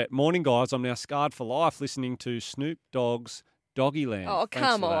from Brett. Morning, guys. I'm now scarred for life listening to Snoop Dogg's Doggyland. Oh, Thanks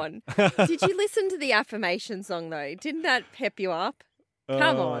come for on. that. Did you listen to the affirmation song, though? Didn't that pep you up?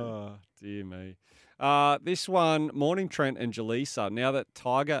 Come on. Dear me. This one, morning, Trent and Jelisa. Now that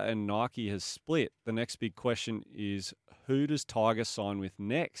Tiger and Nike has split, the next big question is, who does Tiger sign with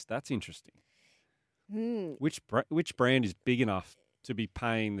next? That's interesting. Which brand is big enough to be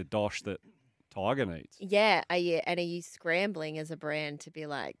paying the dosh that Tiger needs? Yeah. And are you scrambling as a brand to be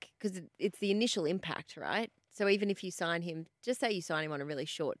like, because it's the initial impact, right? So even if you sign him, just say you sign him on a really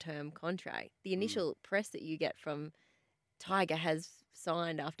short-term contract, the initial press that you get from Tiger has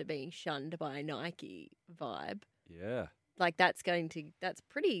signed after being shunned by a Nike vibe. Yeah. Like that's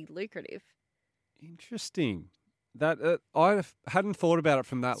pretty lucrative. Interesting. That I hadn't thought about it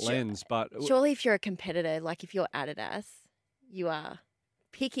from that lens, but Surely if you're a competitor, like if you're Adidas, you are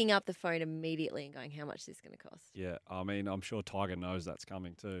picking up the phone immediately and going, how much is this going to cost? yeah, I mean, I'm sure Tiger knows that's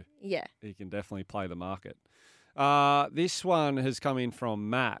coming too. Yeah. He can definitely play the market. This one has come in from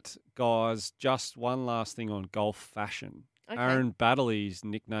Matt. Guys, just one last thing on golf fashion. Okay. Aaron Baddeley's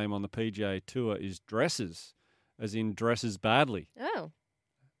nickname on the PGA Tour is Dresses, as in dresses badly. Oh.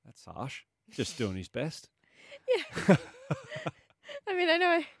 That's harsh. Just doing his best. Yeah. I mean, I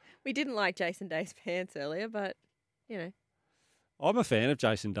know we didn't like Jason Day's pants earlier, but, you know. I'm a fan of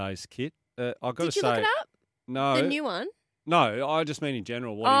Jason Day's kit. I've got to Did say. you look it up? No. The new one? No, I just mean in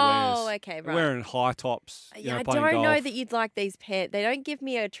general what he wears. Oh, okay, right. Wearing high tops. Yeah, I playing don't know golf. that you'd like these pants. They don't give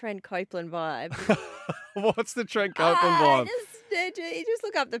me a Trent Copeland vibe. What's the Trent Copeland vibe? Just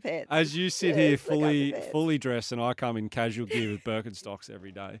look up the pants. As you sit Yeah, here just look up the pants. fully dressed and I come in casual gear with Birkenstocks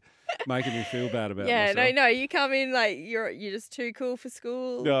every day, making me feel bad about myself. No, you come in like you're just too cool for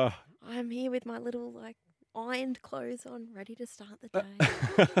school. Yeah. I'm here with my little like ironed clothes on, ready to start the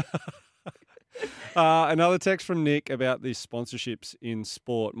day. Another text from Nick about these sponsorships in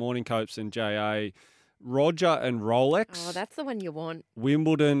sport. Morning Copes and JA. Roger and Rolex. Oh, that's the one you want.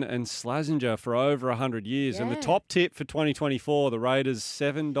 Wimbledon and Slazenger for over 100 years. And the Yeah. top tip for 2024, the Raiders,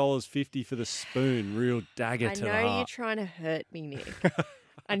 $7.50 for the spoon. Real dagger I to the know you're heart. trying to hurt me, Nick.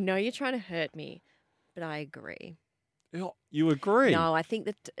 I know you're trying to hurt me, but I agree. You agree? No, I think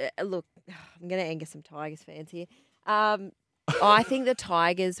that look, I'm going to anger some Tigers fans here. I think the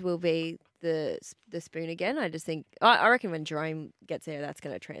Tigers will be the spoon again. I just think I reckon when Jerome gets there, that's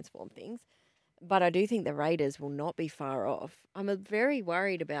going to transform things. But I do think the Raiders will not be far off. I'm very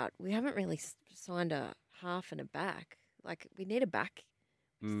worried about. We haven't really signed a half and a back. Like we need a back.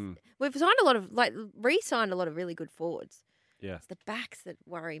 We've signed a lot of re-signed a lot of really good forwards. Yeah, it's the backs that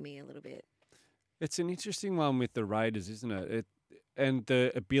worry me a little bit. It's an interesting one with the Raiders, isn't it? And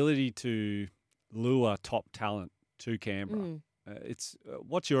the ability to lure top talent to Canberra.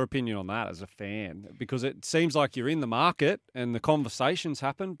 What's your opinion on that as a fan? Because it seems like you're in the market and the conversations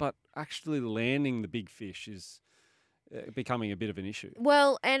happen, but actually landing the big fish is becoming a bit of an issue.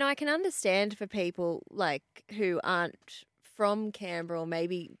 Well, and I can understand for people like who aren't from Canberra or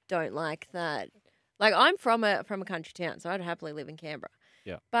maybe don't like that. Like I'm from a country town, so I'd happily live in Canberra.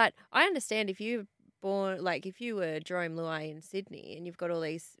 Yeah. But I understand if you were Jerome Luai in Sydney and you've got all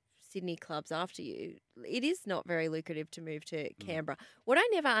these Sydney clubs after you, it is not very lucrative to move to Canberra. What I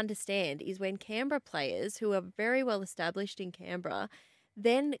never understand is when Canberra players who are very well established in Canberra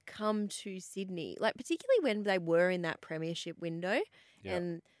then come to Sydney, like particularly when they were in that premiership window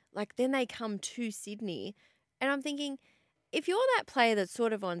and like then they come to Sydney and I'm thinking if you're that player that's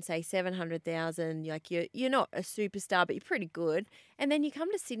sort of on say 700,000, like you're not a superstar but you're pretty good, and then you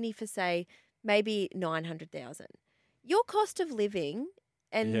come to Sydney for say maybe 900,000, your cost of living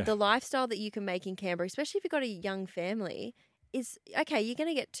and the lifestyle that you can make in Canberra, especially if you've got a young family, is okay. You're going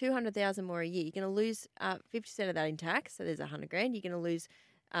to get 200,000 more a year. You're going to lose 50% of that in tax, so there's $100,000. You're going to lose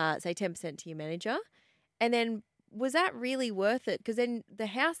say 10% to your manager, and then was that really worth it? Because then the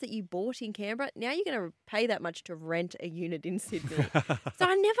house that you bought in Canberra, now you're going to pay that much to rent a unit in Sydney. So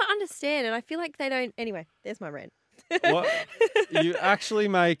I never understand, and I feel like they don't. Anyway, there's my rant. Well, you actually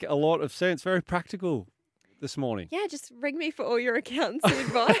make a lot of sense. Very practical this morning. Yeah, just ring me for all your accountants and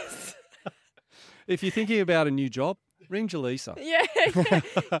advice. If you're thinking about a new job, ring Jelisa. Yeah,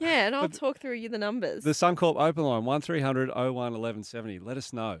 yeah, and I'll talk through you the numbers. The Suncorp Open Line, 1300 01 1170. Let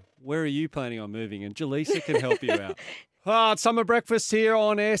us know. Where are you planning on moving? And Jelisa can help you out. It's summer breakfast here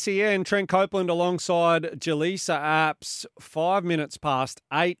on SEN. Trent Copeland alongside Jelisa Apps. 5 minutes past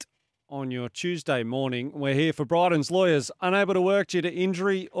 8 on your Tuesday morning. We're here for Bryden's Lawyers. Unable to work due to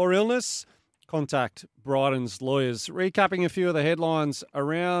injury or illness? Contact Bryden's Lawyers. Recapping a few of the headlines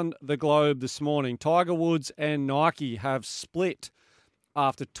around the globe this morning. Tiger Woods and Nike have split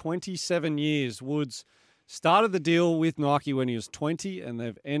after 27 years. Woods started the deal with Nike when he was 20, and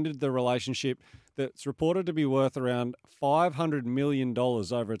they've ended the relationship that's reported to be worth around $500 million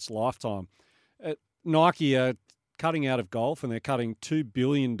over its lifetime. Nike are cutting out of golf, and they're cutting $2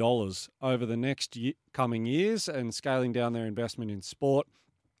 billion over the next coming years and scaling down their investment in sport.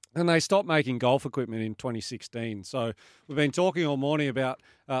 And they stopped making golf equipment in 2016. So we've been talking all morning about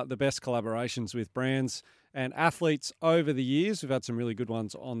the best collaborations with brands and athletes over the years. We've had some really good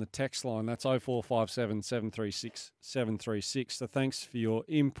ones on the text line. That's 0457 736 736. So thanks for your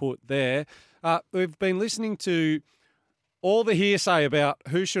input there. We've been listening to all the hearsay about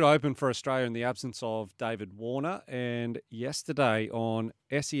who should open for Australia in the absence of David Warner. And yesterday on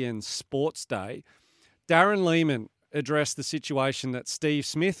SEN Sports Day, Darren Lehman addressed the situation that Steve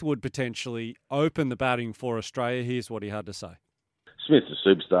Smith would potentially open the batting for Australia. Here's what he had to say. Smith's a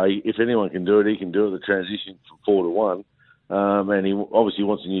superstar. If anyone can do it, he can do it. The transition from 4 to 1, and he obviously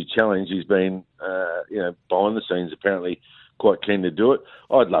wants a new challenge. He's been, behind the scenes apparently quite keen to do it.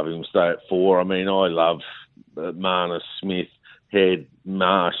 I'd love him to stay at 4. I mean, I love Marner, Smith, Head,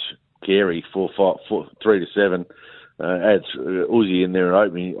 Marsh, Carey, 3 to 7. Adds Uzi in there and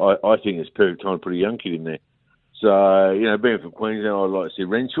opening. I think it's perfect time to put a young kid in there. So, being from Queensland, I'd like to see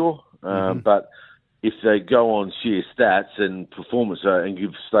Renshaw. But if they go on sheer stats and performance and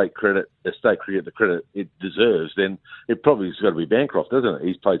give state cricket the credit it deserves, then it probably has got to be Bancroft, doesn't it?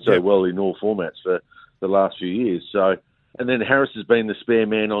 He's played so well in all formats for the last few years. So, and then Harris has been the spare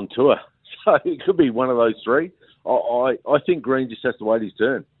man on tour. So it could be one of those three. I think Green just has to wait his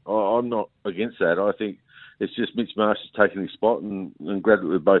turn. I'm not against that. I think it's just Mitch Marsh has taken his spot and grabbed it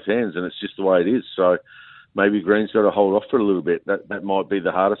with both hands, and it's just the way it is. So maybe Green's got to hold off for a little bit. That might be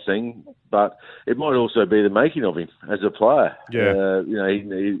the hardest thing, but it might also be the making of him as a player. Yeah.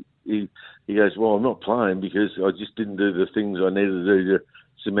 He goes, well, I'm not playing because I just didn't do the things I needed to do to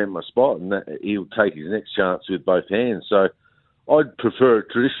cement my spot, and he'll take his next chance with both hands. So I'd prefer a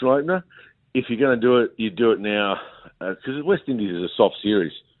traditional opener. If you're going to do it, you do it now, because West Indies is a soft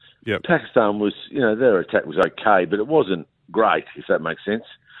series. Yep. Pakistan was, their attack was okay, but it wasn't great, if that makes sense.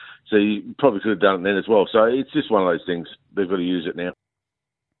 So you probably could have done it then as well. So it's just one of those things. They've got to use it now.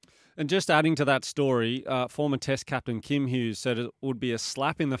 And just adding to that story, former Test captain Kim Hughes said it would be a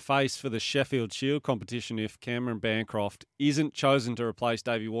slap in the face for the Sheffield Shield competition if Cameron Bancroft isn't chosen to replace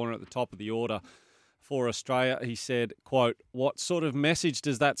Davey Warner at the top of the order for Australia. He said, quote, "What sort of message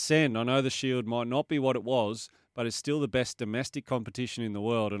does that send? I know the Shield might not be what it was, but it's still the best domestic competition in the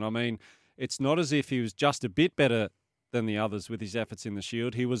world." And I mean, it's not as if he was just a bit better than the others with his efforts in the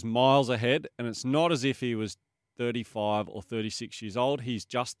Shield. He was miles ahead, and it's not as if he was 35 or 36 years old. He's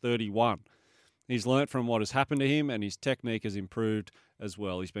just 31. He's learnt from what has happened to him, and his technique has improved as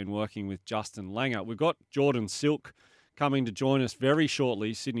well. He's been working with Justin Langer. We've got Jordan Silk coming to join us very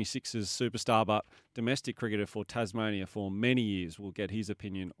shortly, Sydney Sixers superstar, but domestic cricketer for Tasmania for many years. We'll get his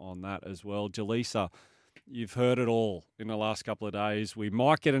opinion on that as well. Jelisa, you've heard it all in the last couple of days. We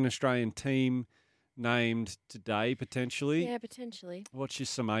might get an Australian team named today, potentially. Yeah, potentially. What's your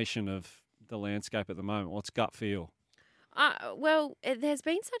summation of the landscape at the moment? What's gut feel? There's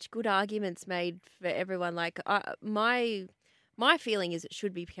been such good arguments made for everyone. Like, my feeling is it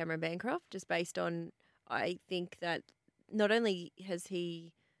should be Cameron Bancroft, just based on, I think that not only has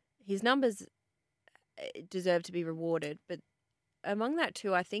his numbers deserve to be rewarded, but among that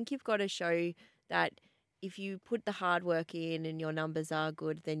too, I think you've got to show that if you put the hard work in and your numbers are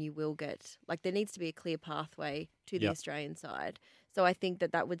good, then you will get, like, there needs to be a clear pathway to the Australian side. So I think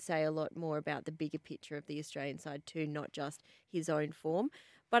that would say a lot more about the bigger picture of the Australian side too, not just his own form.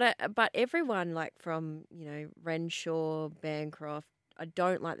 But everyone, like from, Renshaw, Bancroft, I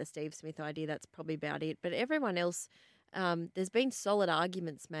don't like the Steve Smith idea. That's probably about it. But everyone else, there's been solid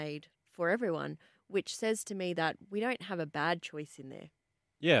arguments made for everyone, which says to me that we don't have a bad choice in there.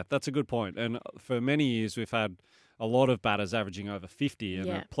 Yeah, that's a good point. And for many years, we've had a lot of batters averaging over 50 and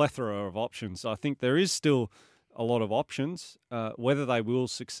a plethora of options. So I think there is still a lot of options. Whether they will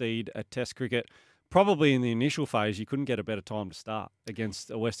succeed at Test cricket, probably in the initial phase, you couldn't get a better time to start against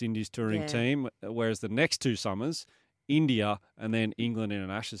a West Indies touring team, whereas the next two summers, India, and then England in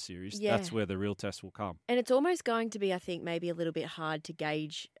an Ashes series. Yeah. That's where the real test will come. And it's almost going to be, I think, maybe a little bit hard to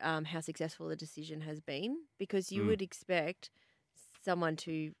gauge how successful the decision has been, because you would expect someone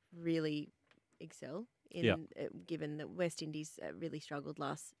to really excel given that West Indies really struggled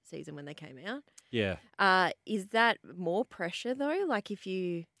last season when they came out. Yeah. Is that more pressure though? Like if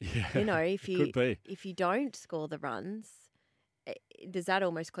you if you don't score the runs, does that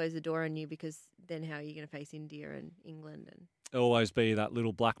almost close the door on you, because then how are you going to face India and England? And always be that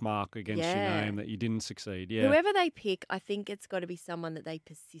little black mark against your name that you didn't succeed. Yeah. Whoever they pick, I think it's got to be someone that they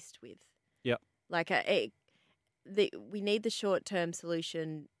persist with. Yep. Like we need the short-term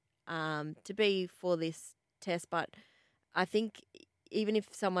solution to be for this test, but I think even if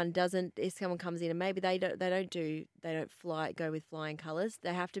someone comes in and maybe they don't go with flying colours,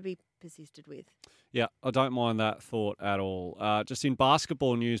 they have to be persisted with. Yeah, I don't mind that thought at all. Just in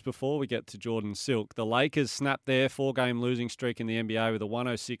basketball news before we get to Jordan Silk, the Lakers snapped their 4-game losing streak in the NBA with a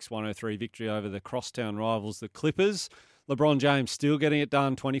 106-103 victory over the crosstown rivals, the Clippers. LeBron James still getting it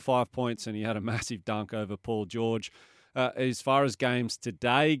done, 25 points, and he had a massive dunk over Paul George. As far as games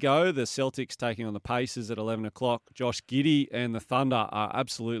today go, the Celtics taking on the Pacers at 11 o'clock. Josh Giddey and the Thunder are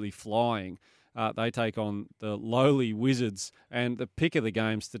absolutely flying. They take on the lowly Wizards. And the pick of the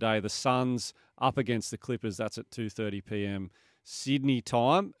games today, the Suns up against the Clippers. That's at 2:30 p.m. Sydney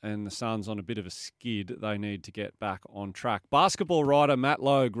time. And the Suns on a bit of a skid. They need to get back on track. Basketball writer Matt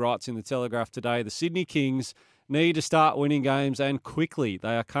Logue writes in the Telegraph today, the Sydney Kings need to start winning games, and quickly.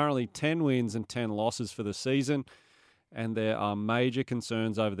 They are currently 10 wins and 10 losses for the season, and there are major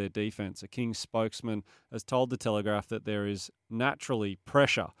concerns over their defence. A Kings spokesman has told the Telegraph that there is naturally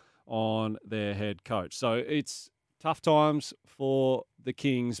pressure on their head coach. So it's tough times for the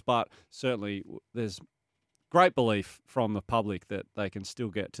Kings, but certainly there's great belief from the public that they can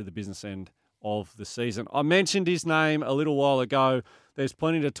still get to the business end of the season. I mentioned his name a little while ago. There's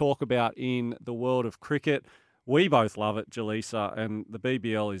plenty to talk about in the world of cricket. We both love it, Jelisa, and the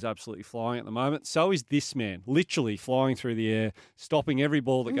BBL is absolutely flying at the moment. So is this man, literally flying through the air, stopping every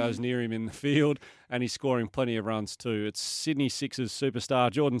ball that goes near him in the field, and he's scoring plenty of runs too. It's Sydney Sixers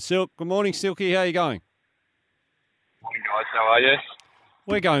superstar Jordan Silk. Good morning, Silky. How are you going? Morning, guys. How are you?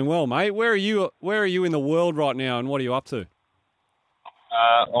 We're going well, mate. Where are you in the world right now, and what are you up to?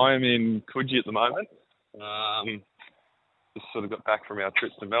 I'm in Coogee at the moment. Just sort of got back from our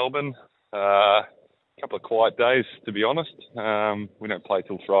trip to Melbourne. Couple of quiet days, to be honest. We don't play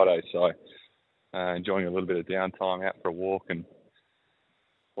till Friday, so enjoying a little bit of downtime, out for a walk and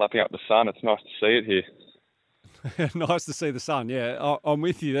lapping up the sun. It's nice to see it here. Nice to see the sun, yeah. I'm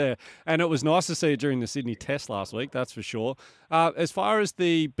with you there. And it was nice to see it during the Sydney Test last week, that's for sure. As far as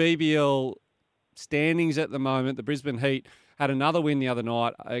the BBL standings at the moment, the Brisbane Heat had another win the other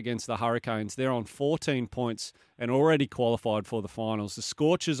night against the Hurricanes. They're on 14 points and already qualified for the finals. The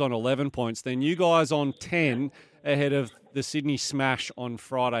Scorchers on 11 points. Then you guys on 10 ahead of the Sydney Smash on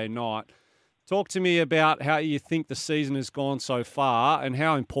Friday night. Talk to me about how you think the season has gone so far and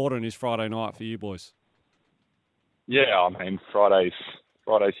how important is Friday night for you boys? Yeah, I mean, Friday's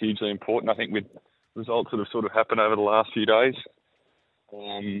hugely important. I think with results that have sort of happened over the last few days.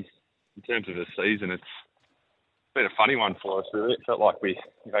 In terms of the season, it's been a funny one for us, really. It felt like we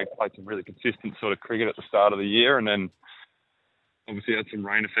played some really consistent sort of cricket at the start of the year, and then obviously had some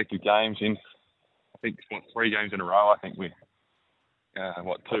rain-affected games in, I think, 3 games in a row. I think we,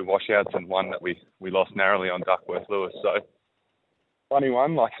 2 washouts and 1 that we lost narrowly on Duckworth Lewis. So, funny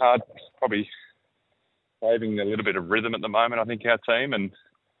one, hard, probably having a little bit of rhythm at the moment, I think, our team. And,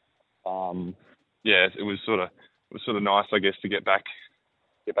 it was sort of nice, I guess, to get back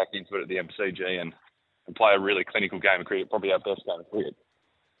into it at the MCG and play a really clinical game of cricket, probably our best game of cricket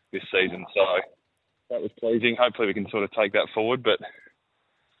this season. So that was pleasing. Hopefully we can sort of take that forward. But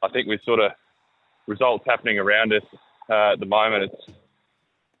I think with sort of results happening around us at the moment, it's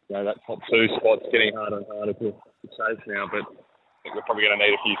that top 2 spot's getting harder and harder to chase now. But I think we're probably going to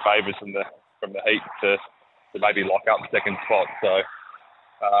need a few favours from the Heat to maybe lock up second spot. So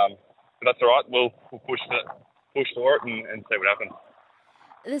but that's all right. We'll push for it and see what happens.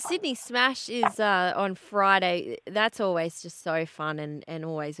 The Sydney Smash is on Friday. That's always just so fun and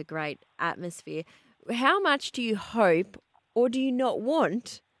always a great atmosphere. How much do you hope or do you not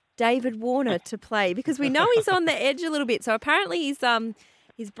want David Warner to play? Because we know he's on the edge a little bit. So apparently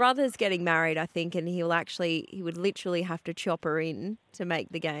his brother's getting married, I think, and he would literally have to chopper in to make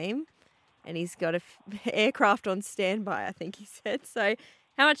the game. And he's got an aircraft on standby, I think he said. So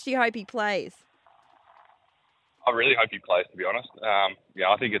how much do you hope he plays? I really hope he plays, to be honest.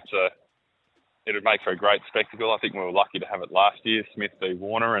 I think it would make for a great spectacle. I think we were lucky to have it last year, Smith v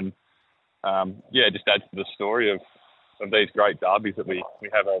Warner, and just adds to the story of of these great derbies that we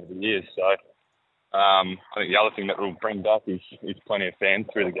have over the years. So I think the other thing that will bring back is plenty of fans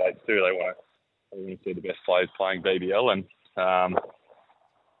through the gates too. They want to see the best players playing BBL, and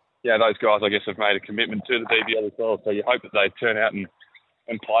those guys I guess have made a commitment to the BBL as well. So you hope that they turn out and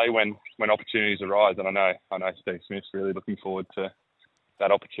play when opportunities arise. And I know Steve Smith's really looking forward to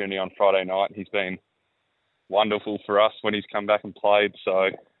that opportunity on Friday night. He's been wonderful for us when he's come back and played. So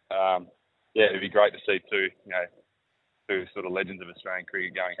it'd be great to see two sort of legends of Australian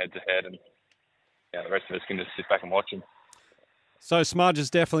cricket going head to head, and the rest of us can just sit back and watch them. So Smudge is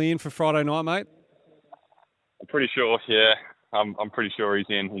definitely in for Friday night, mate? I'm pretty sure, yeah. I'm pretty sure he's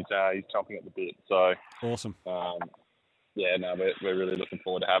in. He's chomping at the bit. So awesome. We're really looking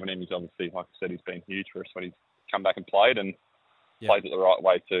forward to having him. He's obviously, like I said, he's been huge for us when he's come back and played, and plays it the right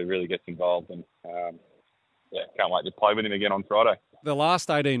way to really gets involved. And can't wait to play with him again on Friday. The last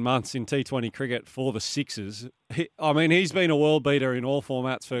 18 months in T20 cricket for the Sixers, he's been a world beater in all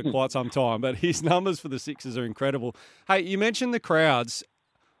formats for quite some time, but his numbers for the Sixers are incredible. Hey, you mentioned the crowds.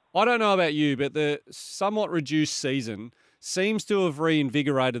 I don't know about you, but the somewhat reduced season seems to have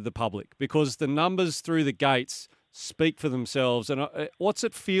reinvigorated the public because the numbers through the gates speak for themselves. And what's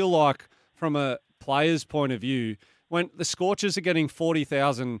it feel like from a player's point of view when the Scorchers are getting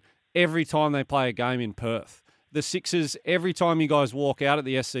 40,000 every time they play a game in Perth? The Sixers, every time you guys walk out at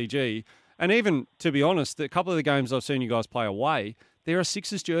the SCG, and even, to be honest, a couple of the games I've seen you guys play away, there are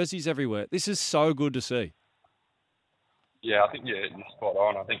Sixers jerseys everywhere. This is so good to see. Yeah, I think you're spot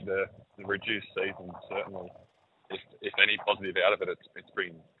on. I think the reduced season certainly, if any positive out of it, it's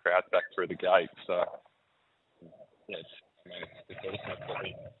bringing crowds back through the gate. So, it's also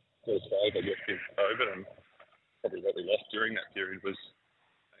probably first wave, I guess, since COVID, and probably what we lost during that period was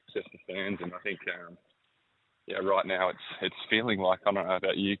access to fans. And I think, right now it's feeling like, I don't know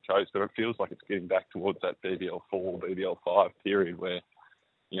about you, Coach, but it feels like it's getting back towards that BBL 4, BBL 5 period where,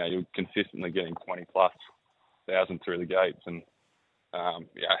 you're consistently getting 20 plus thousand through the gates. And,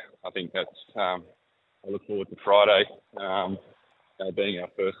 I think that's, I look forward to Friday, being our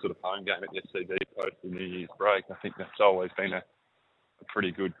first sort of home game at the SCG post the New Year's break. I think that's always been a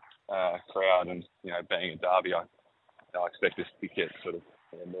pretty good crowd, and, being a derby, I expect us to get sort of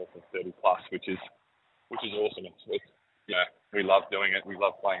north of 30 plus, which is awesome. It's we love doing it. We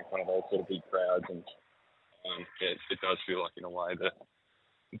love playing in front of those sort of big crowds, and it does feel like in a way the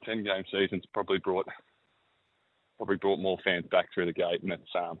 10-game season's probably brought more fans back through the gate, and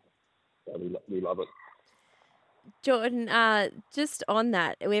it's we love it. Jordan, just on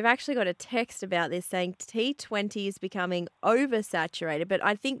that, we've actually got a text about this saying T20 is becoming oversaturated, but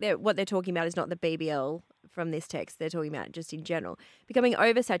I think that what they're talking about is not the BBL from this text. They're talking about just in general. Becoming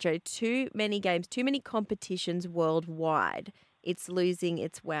oversaturated, too many games, too many competitions worldwide. It's losing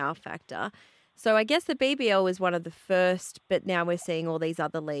its wow factor. So I guess the BBL was one of the first, but now we're seeing all these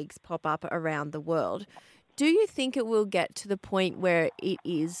other leagues pop up around the world. Do you think it will get to the point where it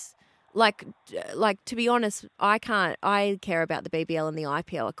is... Like to be honest, I care about the BBL and the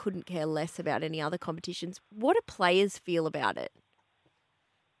IPL. I couldn't care less about any other competitions. What do players feel about it?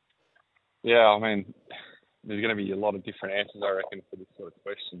 Yeah, I mean, there's going to be a lot of different answers, I reckon, for this sort of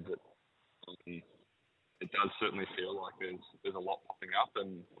question. But it does certainly feel like there's a lot popping up,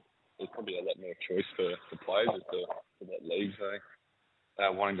 and there's probably a lot more choice for players as to what leagues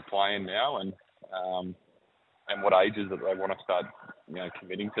they're wanting to play in now, and what ages that they want to start,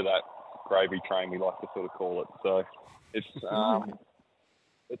 committing to that gravy train, we like to sort of call it. So it's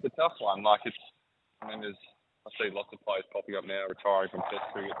a tough one. I see lots of players popping up now, retiring from Test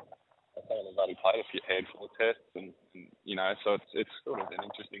cricket. Some of them have only played a handful of tests, and so it's sort of an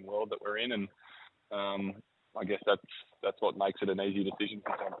interesting world that we're in, and I guess that's what makes it an easy decision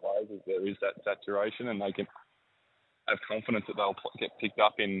for some players, is there is that saturation, and they can have confidence that they'll get picked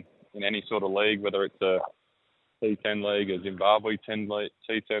up in any sort of league, whether it's a T10 league, a Zimbabwe T10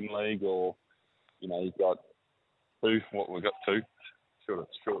 league, or you've got two sort of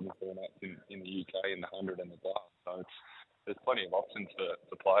shortened formats in the UK, in the 100 and the Blast. So there's plenty of options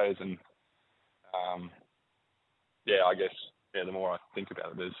for players, and I guess the more I think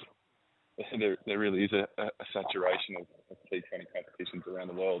about it, there really is a saturation of T20 competitions around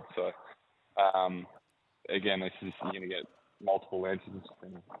the world. So again, you're going to get multiple answers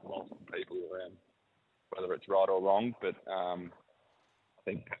from multiple people around whether it's right or wrong, but I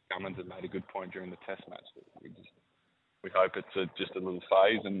think Cummins has made a good point during the Test match. We hope it's just a little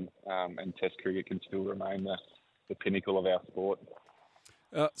phase, and Test cricket can still remain the pinnacle of our sport.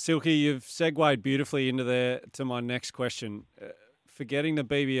 Silky, you've segued beautifully to my next question. Forgetting the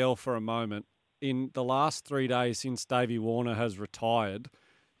BBL for a moment, in the last 3 days since Davey Warner has retired,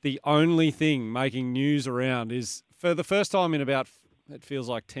 the only thing making news around is for the first time in about, it feels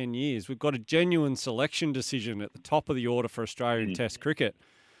like 10 years, we've got a genuine selection decision at the top of the order for Australian Test cricket.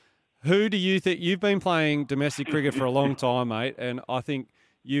 Who do you think? You've been playing domestic cricket for a long time, mate, and I think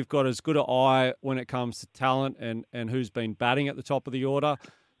you've got as good an eye when it comes to talent and who's been batting at the top of the order.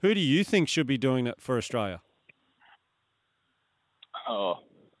 Who do you think should be doing it for Australia?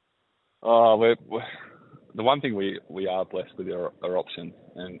 We're the one thing we are blessed with are options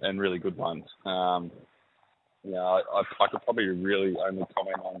and really good ones. I could probably really only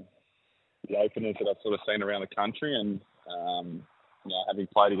comment on the openers that I've sort of seen around the country, and having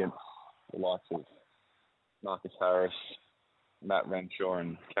played against the likes of Marcus Harris, Matt Renshaw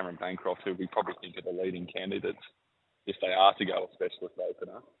and Cameron Bancroft, who we probably think are the leading candidates if they are to go a specialist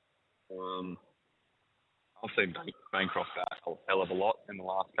opener. I've seen Bancroft bat a hell of a lot in the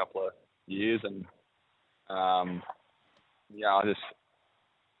last couple of years, and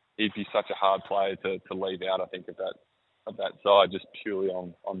he'd be such a hard player to leave out, I think, of that side, just purely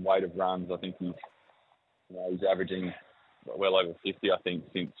on weight of runs. I think he's averaging well over 50, I think,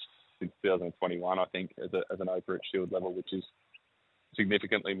 since 2021, I think, as an opener at Shield level, which is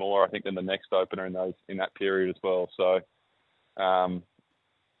significantly more, I think, than the next opener in that period as well. So, I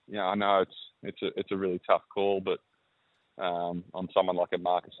know it's a really tough call, but on someone like a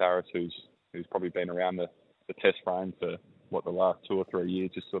Marcus Harris, who's probably been around the test frame for the last 2 or 3 years,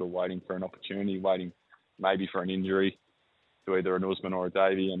 just sort of waiting for an opportunity, waiting maybe for an injury to either an Usman or a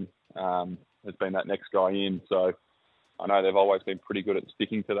Davey, and has been that next guy in. So I know they've always been pretty good at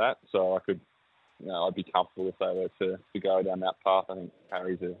sticking to that. So I'd be comfortable if they were to go down that path. I think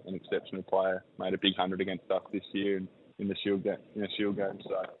Harry's an exceptional player. Made a big 100 against us this year in the Shield game.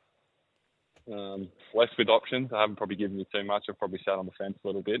 So blessed with options. I haven't probably given you too much. I've probably sat on the fence a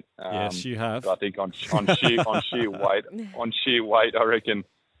little bit. Yes, you have. But I think on sheer weight, I reckon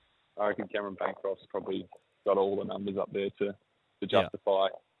Cameron Bancroft's probably got all the numbers up there to justify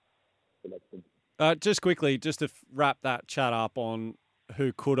selection. Just quickly, just to wrap that chat up on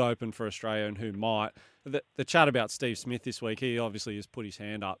who could open for Australia and who might. The chat about Steve Smith this week, he obviously has put his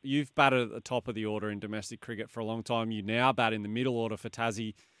hand up. You've batted at the top of the order in domestic cricket for a long time. You now bat in the middle order for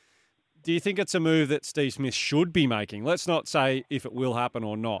Tassie. Do you think it's a move that Steve Smith should be making? Let's not say if it will happen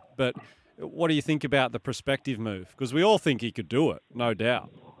or not, but what do you think about the prospective move? Because we all think he could do it, no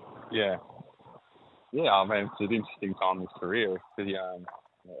doubt. Yeah, I mean, it's an interesting time in his career. Because,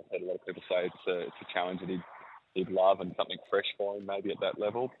 I've heard a lot of people say it's a challenge that he'd love and something fresh for him maybe at that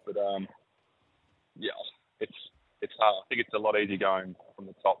level. But, it's hard. I think it's a lot easier going from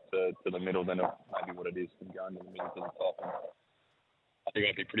the top to the middle than maybe what it is from going from the middle to the top. And I think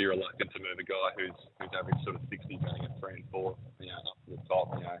I'd be pretty reluctant to move a guy who's averaged sort of 60 batting at 3 and 4, up to the top.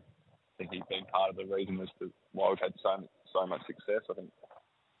 I think he's been part of the reason as to why we've had so much success. I think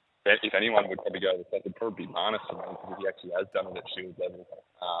if anyone would probably go to the top, it'd probably be Marnus, because he actually has done it at Shield level.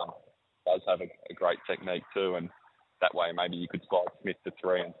 Does have a great technique too, and that way maybe you could slide Smith to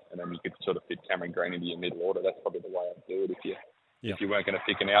 3 and then you could sort of fit Cameron Green into your middle order. That's probably the way I'd do it if you weren't going to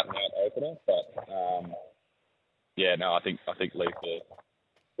pick an out and out opener. But I think leave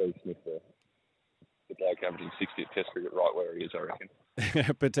Steve Smith the bloke averaging 60 at Test cricket right where he is, I reckon.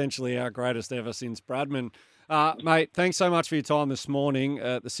 Potentially our greatest ever since Bradman. Mate, thanks so much for your time this morning.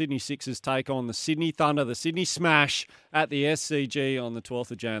 The Sydney Sixers take on the Sydney Thunder, the Sydney Smash at the SCG on the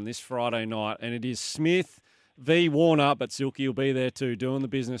 12th of Jan this Friday night. And it is Smith v Warner, but Silky will be there too, doing the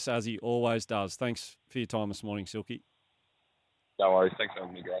business as he always does. Thanks for your time this morning, Silky. No worries. Thanks for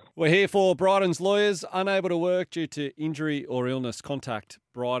having me, guys. We're here for Bryden's Lawyers. Unable to work due to injury or illness, contact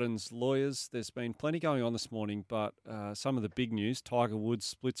Bryden's Lawyers. There's been plenty going on this morning, but some of the big news, Tiger Woods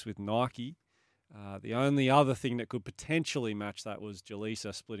splits with Nike. The only other thing that could potentially match that was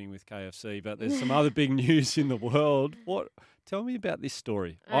Jelisa splitting with KFC, but there's some other big news in the world. Tell me about this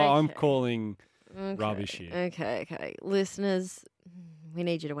story. Okay. I'm calling rubbish here. Okay. Listeners, we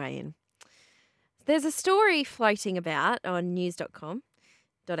need you to weigh in. There's a story floating about on news.com.au.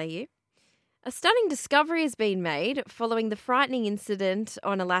 A stunning discovery has been made following the frightening incident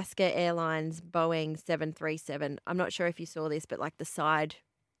on Alaska Airlines Boeing 737. I'm not sure if you saw this, but like the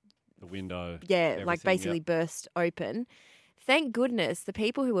window. Yeah, like basically burst open. Thank goodness the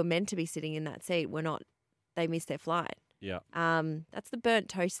people who were meant to be sitting in that seat were not. They missed their flight. Yeah. That's the burnt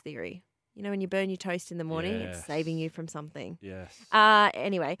toast theory. You know, when you burn your toast in the morning, it's saving you from something. Yes.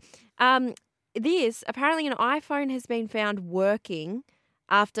 Anyway, apparently an iPhone has been found working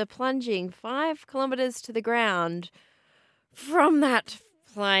after plunging 5 kilometres to the ground from that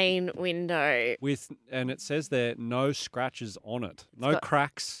plane window. And it says there, no scratches on it. No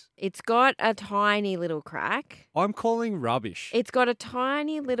cracks. It's got a tiny little crack. I'm calling rubbish. It's got a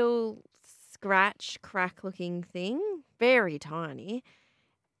tiny little scratch crack looking thing, very tiny.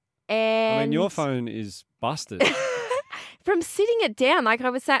 And I mean, your phone is busted. from sitting it down, like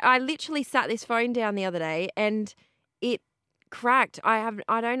I literally sat this phone down the other day and it cracked. I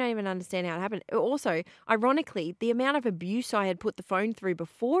don't even understand how it happened. Also, ironically, the amount of abuse I had put the phone through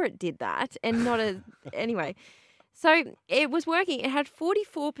before it did that, and anyway. So it was working. It had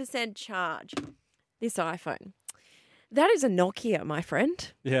 44% charge. This iPhone. That is a Nokia, my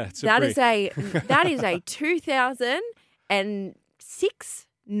friend. Yeah, it's that is a 2006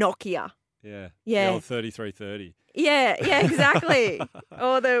 Nokia. Yeah. Yeah. The old 3330. Yeah, exactly.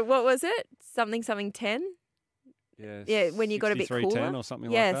 Or what was it? Something 10? Yeah, when you got a bit cooler. 6310 or something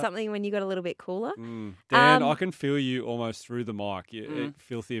like that. Yeah, something when you got a little bit cooler. Dan, I can feel you almost through the mic. You're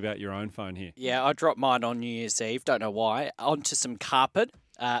filthy about your own phone here. Yeah, I dropped mine on New Year's Eve, don't know why, onto some carpet,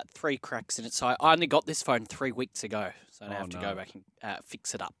 3 cracks in it. So I only got this phone 3 weeks ago, so I have to go back and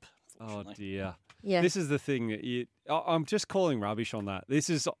fix it up. Oh, dear. Yeah. This is the thing that I'm just calling rubbish on that. This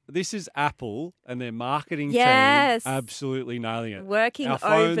is Apple and their marketing team absolutely nailing it. Working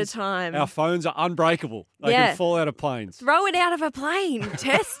overtime. Our phones are unbreakable. They can fall out of planes. Throw it out of a plane.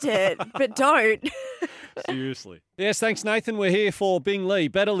 Test it, but don't. Seriously. Yes, thanks, Nathan. We're here for Bing Lee,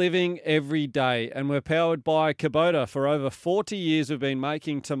 better living every day. And we're powered by Kubota. For over 40 years, we've been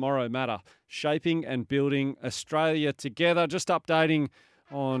making tomorrow matter, shaping and building Australia together. Just updating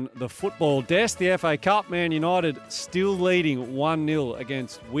on the football desk, the FA Cup, Man United still leading 1-0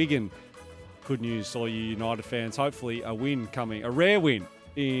 against Wigan. Good news, all you United fans. Hopefully a win coming, a rare win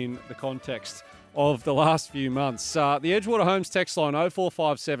in the context of the last few months. The Edgewater Homes text line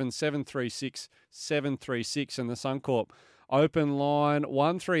 0457 736 736 and the Suncorp open line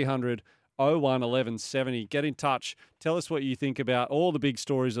 1300 01 1170. Get in touch. Tell us what you think about all the big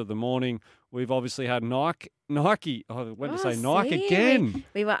stories of the morning. We've obviously had Nike. I went to say Nike again.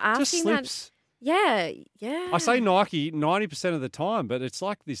 We were asking just slips. Yeah. I say Nike 90% of the time, but it's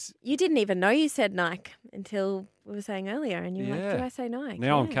like this. You didn't even know you said Nike until we were saying earlier, and you were like, "Do I say Nike?"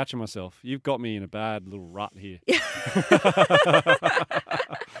 Now I'm catching myself. You've got me in a bad little rut here.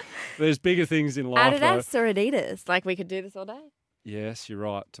 There's bigger things in life. Adidas or Adidas? Like we could do this all day. Yes, you're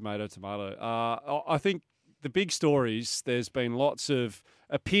right. Tomato. I think the big stories, there's been lots of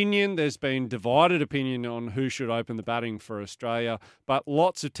opinion. There's been divided opinion on who should open the batting for Australia, but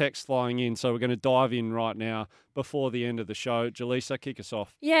lots of text flying in. So we're going to dive in right now before the end of the show. Jelisa, kick us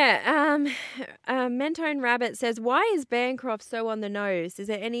off. Yeah. Mentone Rabbit says, why is Bancroft so on the nose? Is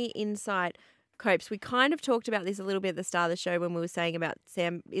there any insight? Copes, we kind of talked about this a little bit at the start of the show when we were saying about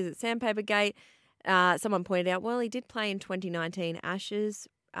Sandpaper Gate? Someone pointed out, well, he did play in 2019 Ashes.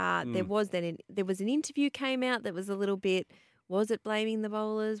 There was an interview came out that was a little bit, was it blaming the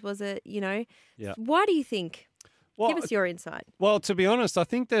bowlers? Was it, Yeah. Why do you think? Well, give us your insight. Well, to be honest, I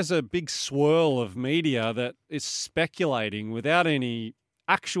think there's a big swirl of media that is speculating without any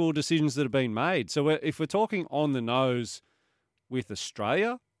actual decisions that have been made. So if we're talking on the nose with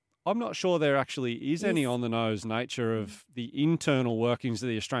Australia, I'm not sure there actually is any on-the-nose nature of the internal workings of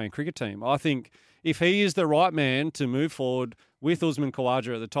the Australian cricket team. I think if he is the right man to move forward with Usman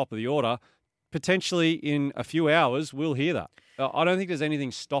Khawaja at the top of the order, potentially in a few hours, we'll hear that. I don't think there's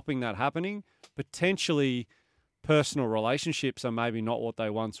anything stopping that happening. Potentially, personal relationships are maybe not what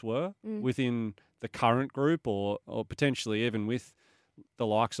they once were within the current group or potentially even with the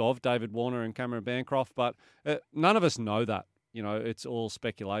likes of David Warner and Cameron Bancroft. But none of us know that. It's all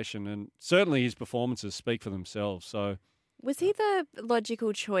speculation, and certainly his performances speak for themselves. So, was he the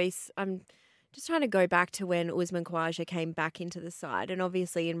logical choice? I'm just trying to go back to when Usman Khawaja came back into the side, and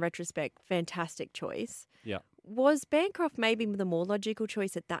obviously, in retrospect, fantastic choice. Yeah. Was Bancroft maybe the more logical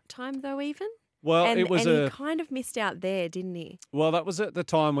choice at that time, though? Even well, he kind of missed out there, didn't he? Well, that was at the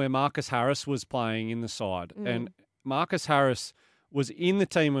time where Marcus Harris was playing in the side, and Marcus Harris was in the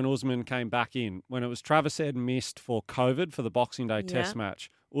team when Usman came back in. When it was Travis Head missed for COVID for the Boxing Day Test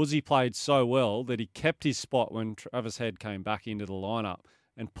match, Uzi played so well that he kept his spot when Travis Head came back into the lineup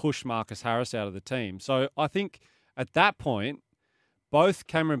and pushed Marcus Harris out of the team. So I think at that point, both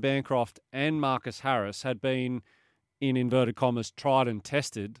Cameron Bancroft and Marcus Harris had been, in inverted commas, tried and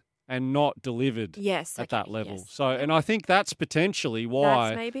tested and not delivered at that level. Yes. So, and I think that's potentially why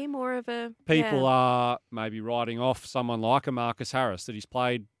that's maybe more of a people are maybe writing off someone like a Marcus Harris that he's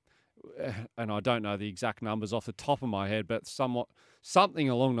played, and I don't know the exact numbers off the top of my head, but something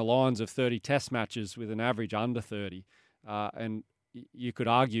along the lines of 30 test matches with an average under 30. And you could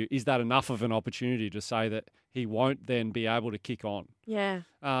argue, is that enough of an opportunity to say that he won't then be able to kick on? Yeah.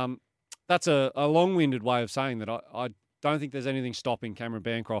 That's a long-winded way of saying that I don't think there's anything stopping Cameron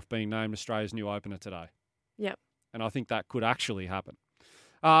Bancroft being named Australia's new opener today. Yep. And I think that could actually happen.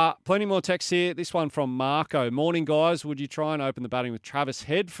 Plenty more texts here. This one from Marco. Morning, guys. Would you try and open the batting with Travis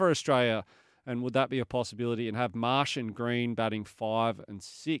Head for Australia? And would that be a possibility? And have Marsh and Green batting 5 and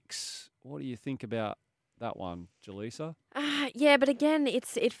 6? What do you think about that one, Jelisa? Yeah, but again,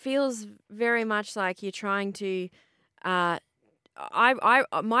 it feels very much like you're trying to. My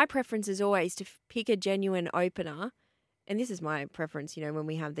preference is always to pick a genuine opener, and this is my preference. When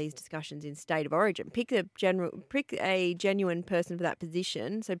we have these discussions in state of origin, pick a genuine person for that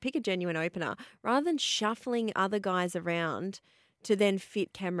position. So pick a genuine opener rather than shuffling other guys around to then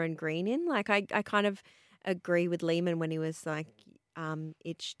fit Cameron Green in. Like I kind of agree with Lehman when he was like,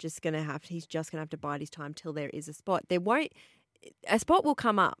 he's just gonna have to bide his time till there is a spot. A spot will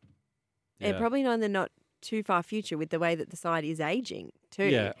come up. Yeah. And probably not in the not too far future with the way that the side is aging too.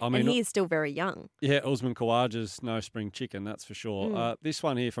 Yeah, I mean, and he is still very young. Yeah, Usman Khawaja's no spring chicken, that's for sure. This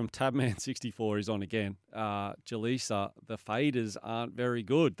one here from Tabman64 is on again. Jelisa, the faders aren't very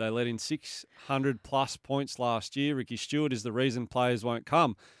good. They let in 600-plus points last year. Ricky Stewart is the reason players won't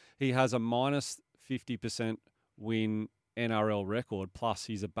come. He has a minus 50% win NRL record, plus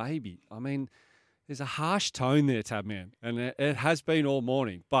he's a baby. I mean, there's a harsh tone there, Tabman, and it has been all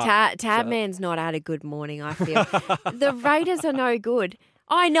morning. But Tabman's not had a good morning, I feel. The Raiders are no good.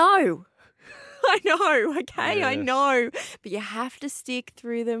 I know. Okay, yes. I know. But you have to stick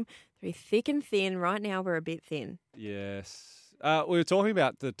through them, through thick and thin. Right now, we're a bit thin. Yes. We were talking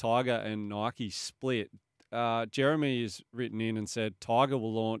about the Tiger and Nike split. Jeremy has written in and said Tiger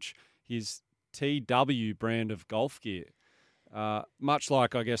will launch his TW brand of golf gear, much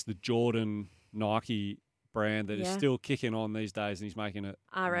like, I guess, the Jordan Nike brand that is still kicking on these days, and he's making it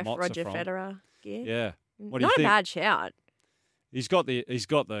RF Roger Federer gear. Yeah, what do you think? Not a bad shout. He's got the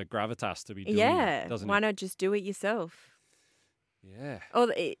gravitas to be doing it, doesn't he? Why not just do it yourself? Yeah.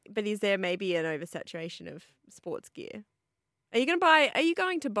 But is there maybe an oversaturation of sports gear? Are you going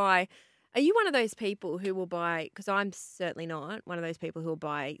to buy? Are you one of those people who will buy, because I'm certainly not, one of those people who will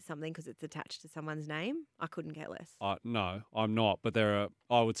buy something because it's attached to someone's name? I couldn't care less. No, I'm not. But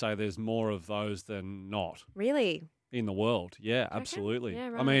I would say there's more of those than not. Really? In the world. Yeah, absolutely. Yeah,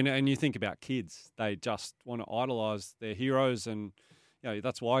 right. I mean, and you think about kids. They just want to idolise their heroes, and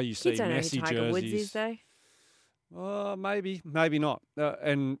that's why you kids see don't Messi know who Tiger jerseys. Woods is, though. Maybe not.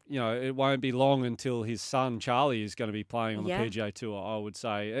 And, it won't be long until his son, Charlie, is going to be playing on the PGA Tour, I would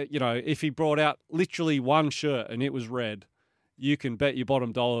say. If he brought out literally one shirt and it was red, you can bet your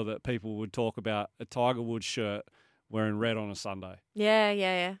bottom dollar that people would talk about a Tiger Woods shirt wearing red on a Sunday.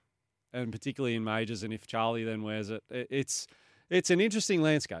 Yeah. And particularly in majors, and if Charlie then wears it, it's an interesting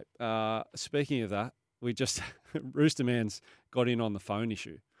landscape. Speaking of that, Rooster Man's got in on the phone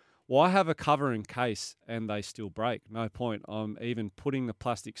issue. Why have a cover in case and they still break? No point. I'm even putting the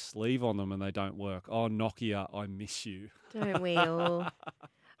plastic sleeve on them and they don't work. Oh, Nokia, I miss you. Don't we all?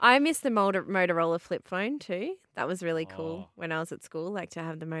 I miss the Motorola flip phone too. That was really cool when I was at school, like to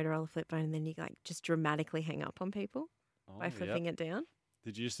have the Motorola flip phone and then you just dramatically hang up on people by flipping it down.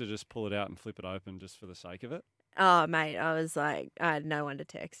 Did you used to just pull it out and flip it open just for the sake of it? Oh, mate, I was like, I had no one to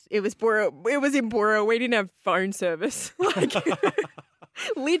text. It was in Bora. We didn't have phone service.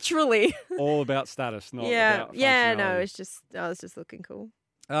 Literally. All about status, not about functionality. No, I was just looking cool.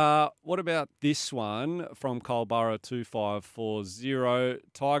 What about this one from Colborough 2540?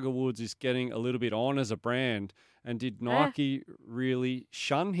 Tiger Woods is getting a little bit on as a brand, and did Nike really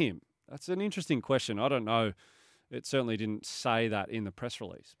shun him? That's an interesting question. I don't know. It certainly didn't say that in the press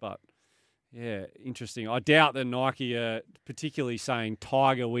release, but yeah, interesting. I doubt that Nike are particularly saying,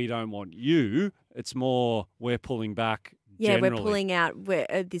 Tiger, we don't want you. It's more, we're pulling back. Yeah, generally. we're pulling out.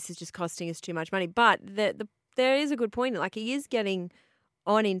 This is just costing us too much money. But there is a good point. Like, he is getting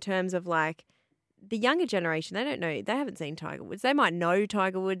on in terms of, like, the younger generation. They don't know. They haven't seen Tiger Woods. They might know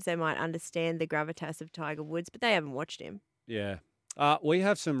Tiger Woods. They might understand the gravitas of Tiger Woods, but they haven't watched him. Yeah. We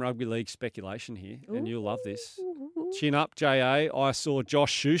have some rugby league speculation here, and you'll love this. Chin up, JA. I saw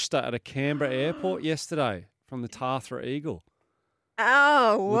Josh Schuster at a Canberra airport yesterday from the Tathra Eagle.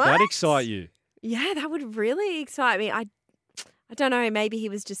 Oh, what? Would that excite you? Yeah, that would really excite me. I don't know. Maybe he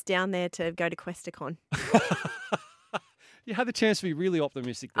was just down there to go to Questacon. You had the chance to be really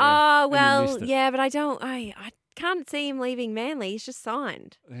optimistic there. Oh, well, yeah, but I can't see him leaving Manly. He's just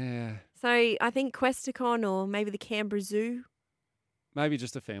signed. Yeah. So I think Questacon or maybe the Canberra Zoo. Maybe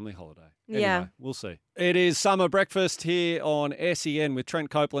just a family holiday. Anyway, we'll see. It is summer breakfast here on SEN with Trent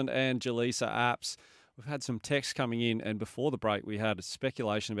Copeland and Jelisa Apps. We've had some texts coming in, and before the break, we had a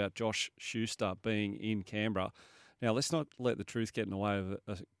speculation about Josh Schuster being in Canberra. Now, let's not let the truth get in the way of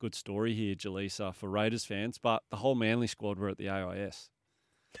a good story here, Jelisa, for Raiders fans, but the whole Manly squad were at the AIS.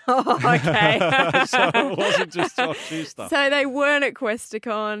 Oh, okay. So it wasn't just Josh Schuster. So they weren't at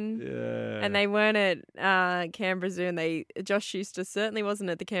Questacon. Yeah. And they weren't at Canberra Zoo. And Josh Schuster certainly wasn't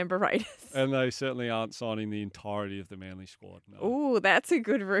at the Canberra Raiders. And they certainly aren't signing the entirety of the Manly squad. No. Oh, that's a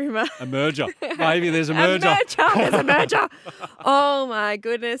good rumour. A merger. Maybe there's a merger. There's a merger. Oh, my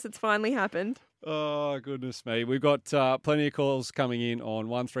goodness. It's finally happened. Oh, goodness me. We've got plenty of calls coming in on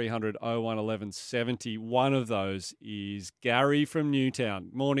 1300 01 1170. One of those is Gary from Newtown.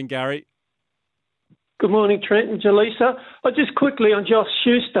 Morning, Gary. Good morning, Trent and Jelisa. Just quickly on Josh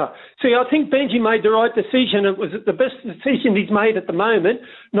Schuster. See, I think Benji made the right decision. It was the best decision he's made at the moment,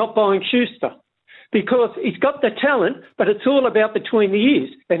 not buying Schuster. Because he's got the talent, but it's all about between the ears,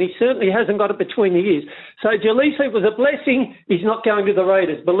 and he certainly hasn't got it between the ears. So Jelisa, it was a blessing. He's not going to the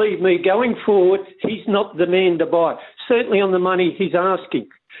Raiders. Believe me, going forward, he's not the man to buy. Certainly on the money he's asking.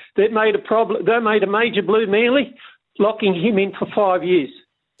 They made a major blue Manly, locking him in for 5 years.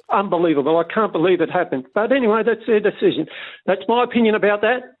 Unbelievable. I can't believe it happened. But anyway, that's their decision. That's my opinion about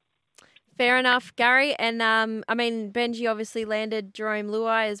that. Fair enough, Gary. And, Benji obviously landed Jerome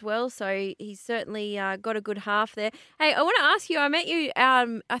Luai as well, so he's certainly got a good half there. Hey, I want to ask you, I met you,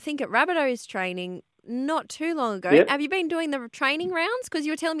 I think, at Rabbitohs training not too long ago. Yep. Have you been doing the training rounds? Because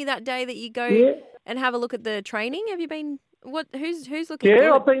you were telling me that day that you go and have a look at the training. Have you been... Who's looking good?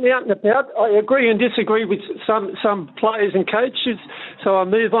 Yeah, I've been out and about. I agree and disagree with some players and coaches, so I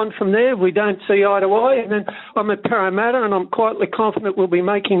move on from there. We don't see eye to eye, and then I'm at Parramatta, and I'm quietly confident we'll be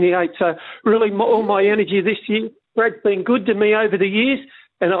making the 8. So really, all my energy this year. Brad's been good to me over the years,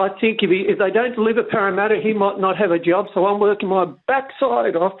 and I think if they don't deliver Parramatta, he might not have a job. So I'm working my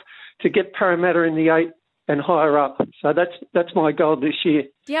backside off to get Parramatta in the 8 and higher up. So that's my goal this year.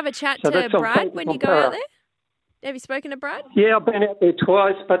 Do you have a chat So to that's on Brad focus when on you go Parra. out there? Have you spoken to Brad? Yeah, I've been out there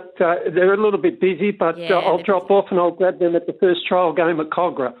twice, but they're a little bit busy. But Yeah, I'll drop off and I'll grab them at the first trial game at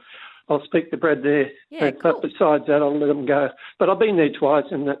Cogra. I'll speak to Brad there. Yeah, But besides that, I'll let them go. But I've been there twice,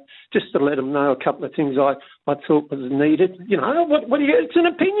 and just to let them know a couple of things I thought was needed. You know, what do you? It's an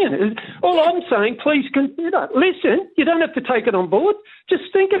opinion. All I'm saying, please consider. Listen, you don't have to take it on board. Just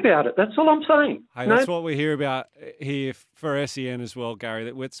think about it. That's all I'm saying. Hey, that's what we hear about here for SEN as well,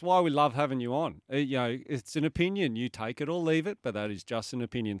 Gary. That's why we love having you on. It's an opinion. You take it or leave it, but that is just an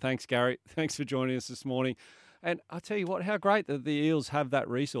opinion. Thanks, Gary. Thanks for joining us this morning. And I tell you what, how great that the Eels have that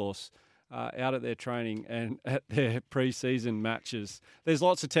resource out at their training and at their pre-season matches. There's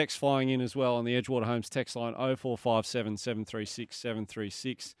lots of text flying in as well on the Edgewater Homes text line 0457 736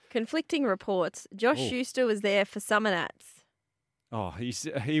 736. Conflicting reports. Josh Schuster was there for Summer Nats. Oh,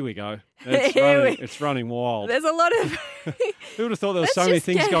 here we go. It's running wild. There's a lot of... Who would have thought there were so many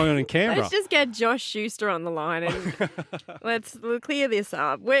things going on in Canberra? Let's just get Josh Schuster on the line and we'll clear this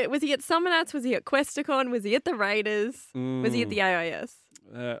up. Was he at Summer Nats? Was he at Questacon? Was he at the Raiders? Was he at the AIS?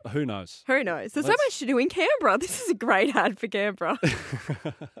 Who knows? Who knows? There's so much to do in Canberra. This is a great ad for Canberra.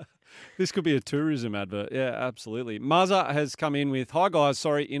 This could be a tourism advert. Yeah, absolutely. Muzza has come in with, hi guys,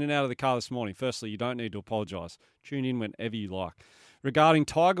 sorry, in and out of the car this morning. Firstly, you don't need to apologise. Tune in whenever you like. Regarding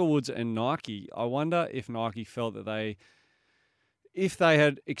Tiger Woods and Nike, I wonder if Nike felt that if they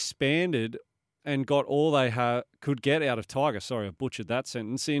had expanded and got all they could get out of Tiger. Sorry, I butchered that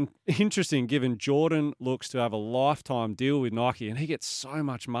sentence. Interesting, given Jordan looks to have a lifetime deal with Nike and he gets so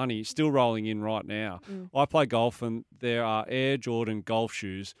much money, still rolling in right now. I play golf and there are Air Jordan golf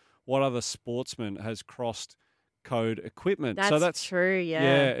shoes. What other sportsman has crossed code equipment? That's true, yeah.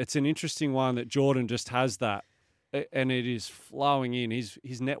 Yeah, it's an interesting one that Jordan just has that and it is flowing in.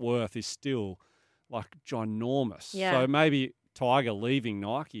 His net worth is still like ginormous. Yeah. So maybe Tiger leaving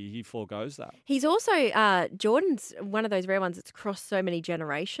Nike, he forgoes that. He's also, Jordan's one of those rare ones that's crossed so many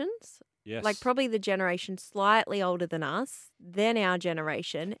generations. Yes. Like probably the generation slightly older than us, then our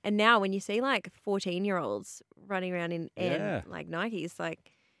generation. And now when you see like 14-year-olds running around in like Nikes,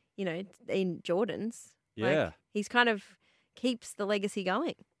 like, you know, in Jordans. Yeah. Like, he's kind of keeps the legacy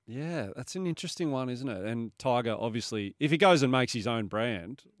going. Yeah, that's an interesting one, isn't it? And Tiger, obviously, if he goes and makes his own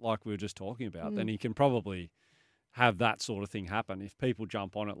brand, like we were just talking about, then he can probably have that sort of thing happen if people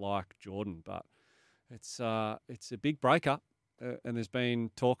jump on it like Jordan. But it's a big breakup, and there's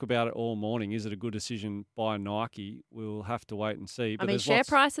been talk about it all morning. Is it a good decision by Nike? We'll have to wait and see. But share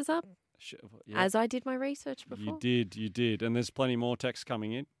price is up, yeah. as I did my research before. You did. And there's plenty more text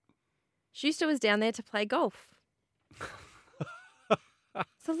coming in. Schuster was down there to play golf.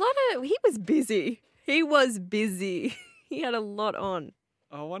 It's a lot of... He was busy. He had a lot on.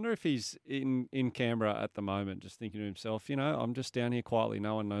 I wonder if he's in Canberra at the moment, just thinking to himself, you know, I'm just down here quietly.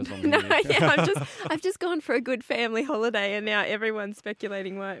 No one knows I'm here. Yeah, I've just gone for a good family holiday, and now everyone's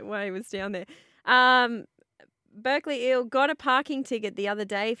speculating why he was down there. Berkeley Eel got a parking ticket the other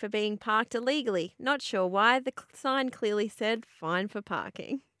day for being parked illegally. Not sure why. The sign clearly said fine for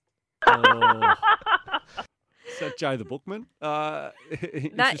parking. Oh. Is that Jay the Bookman?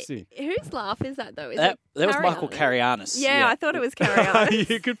 Interesting. Whose laugh is that, though? That was Michael Carianis. Yeah, I thought it was Carianis.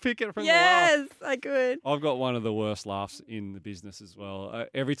 You could pick it from yes, the laugh. I could. I've got one of the worst laughs in the business as well.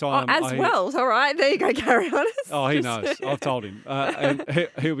 Every time. Well. All right. There you go, Carianis. Oh, he knows. I've told him. And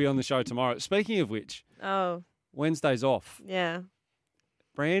he'll be on the show tomorrow. Speaking of which, Wednesday's off. Yeah.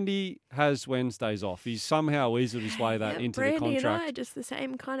 Brandy has Wednesdays off. He's somehow weaseled his way into the contract. Brandy and I are just the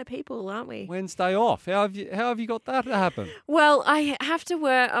same kind of people, aren't we? Wednesday off. How have you got that to happen? Well, I have to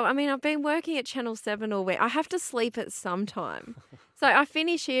work. I mean, I've been working at Channel 7 all week. I have to sleep at some time. So I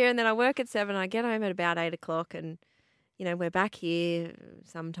finish here and then I work at 7. I get home at about 8 o'clock and, we're back here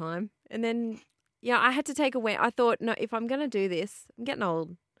sometime. And then, I had to take I thought, no, if I'm going to do this, I'm getting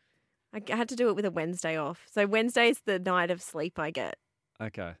old. I had to do it with a Wednesday off. So Wednesday's the night of sleep I get.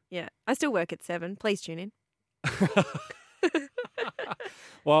 Okay. Yeah. I still work at 7. Please tune in.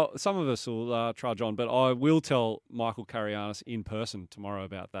 Well, some of us will trudge on, but I will tell Michael Carianis in person tomorrow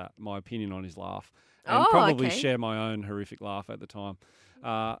about that, my opinion on his laugh, and probably share my own horrific laugh at the time.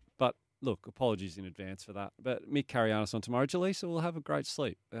 But look, apologies in advance for that. But Mick Carianis on tomorrow. Jelisa will have a great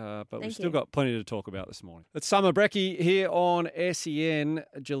sleep. But we've still got plenty to talk about this morning. It's Summer Brecky here on SEN,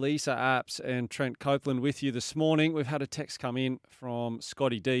 Jelisa Apps and Trent Copeland with you this morning. We've had a text come in from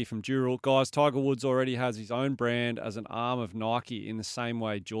Scotty D from Dural. Guys, Tiger Woods already has his own brand as an arm of Nike in the same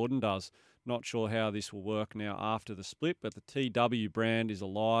way Jordan does. Not sure how this will work now after the split, but the TW brand is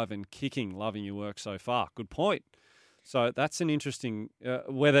alive and kicking. Loving your work so far. Good point. So that's an interesting,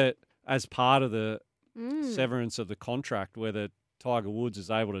 whether as part of the severance of the contract, whether Tiger Woods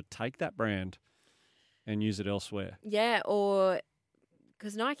is able to take that brand and use it elsewhere. Yeah, or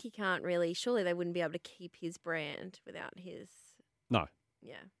because Nike can't really, surely they wouldn't be able to keep his brand without his. No.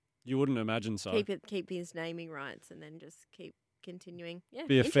 Yeah. You wouldn't imagine so. Keep his naming rights and then just keep continuing. Yeah.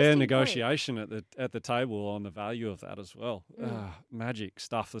 Be a fair negotiation at the table on the value of that as well. Magic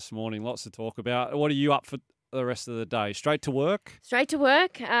stuff this morning. Lots to talk about. What are you up for the rest of the day? Straight to work? Straight to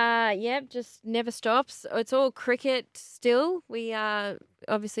work. Yep, just never stops. It's all cricket still. We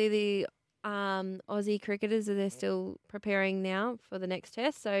obviously the Aussie cricketers they're still preparing now for the next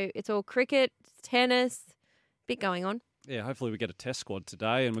test. So it's all cricket, tennis, bit going on. Yeah, hopefully we get a test squad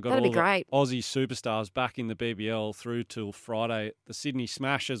today, and we've got That'd all be great. the Aussie superstars back in the BBL through till Friday. The Sydney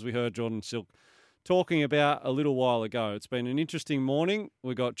Smash, as we heard Jordan Silk talking about a little while ago. It's been an interesting morning.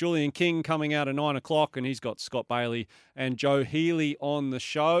 We've got Julian King coming out at 9 o'clock, and he's got Scott Bailey and Joe Healy on the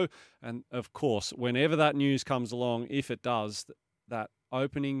show. And, of course, whenever that news comes along, if it does, that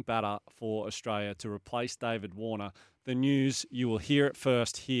opening batter for Australia to replace David Warner, the news, you will hear it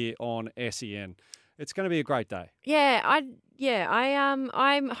first here on SEN. It's going to be a great day. I'm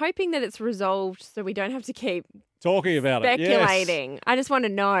hoping that it's resolved so we don't have to keep talking about speculating. Yes. I just want to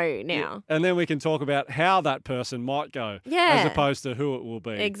know now. Yeah. And then we can talk about how that person might go as opposed to who it will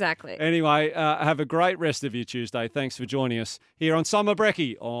be. Exactly. Anyway, have a great rest of your Tuesday. Thanks for joining us here on Summer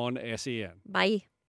Brecky on SEN. Bye.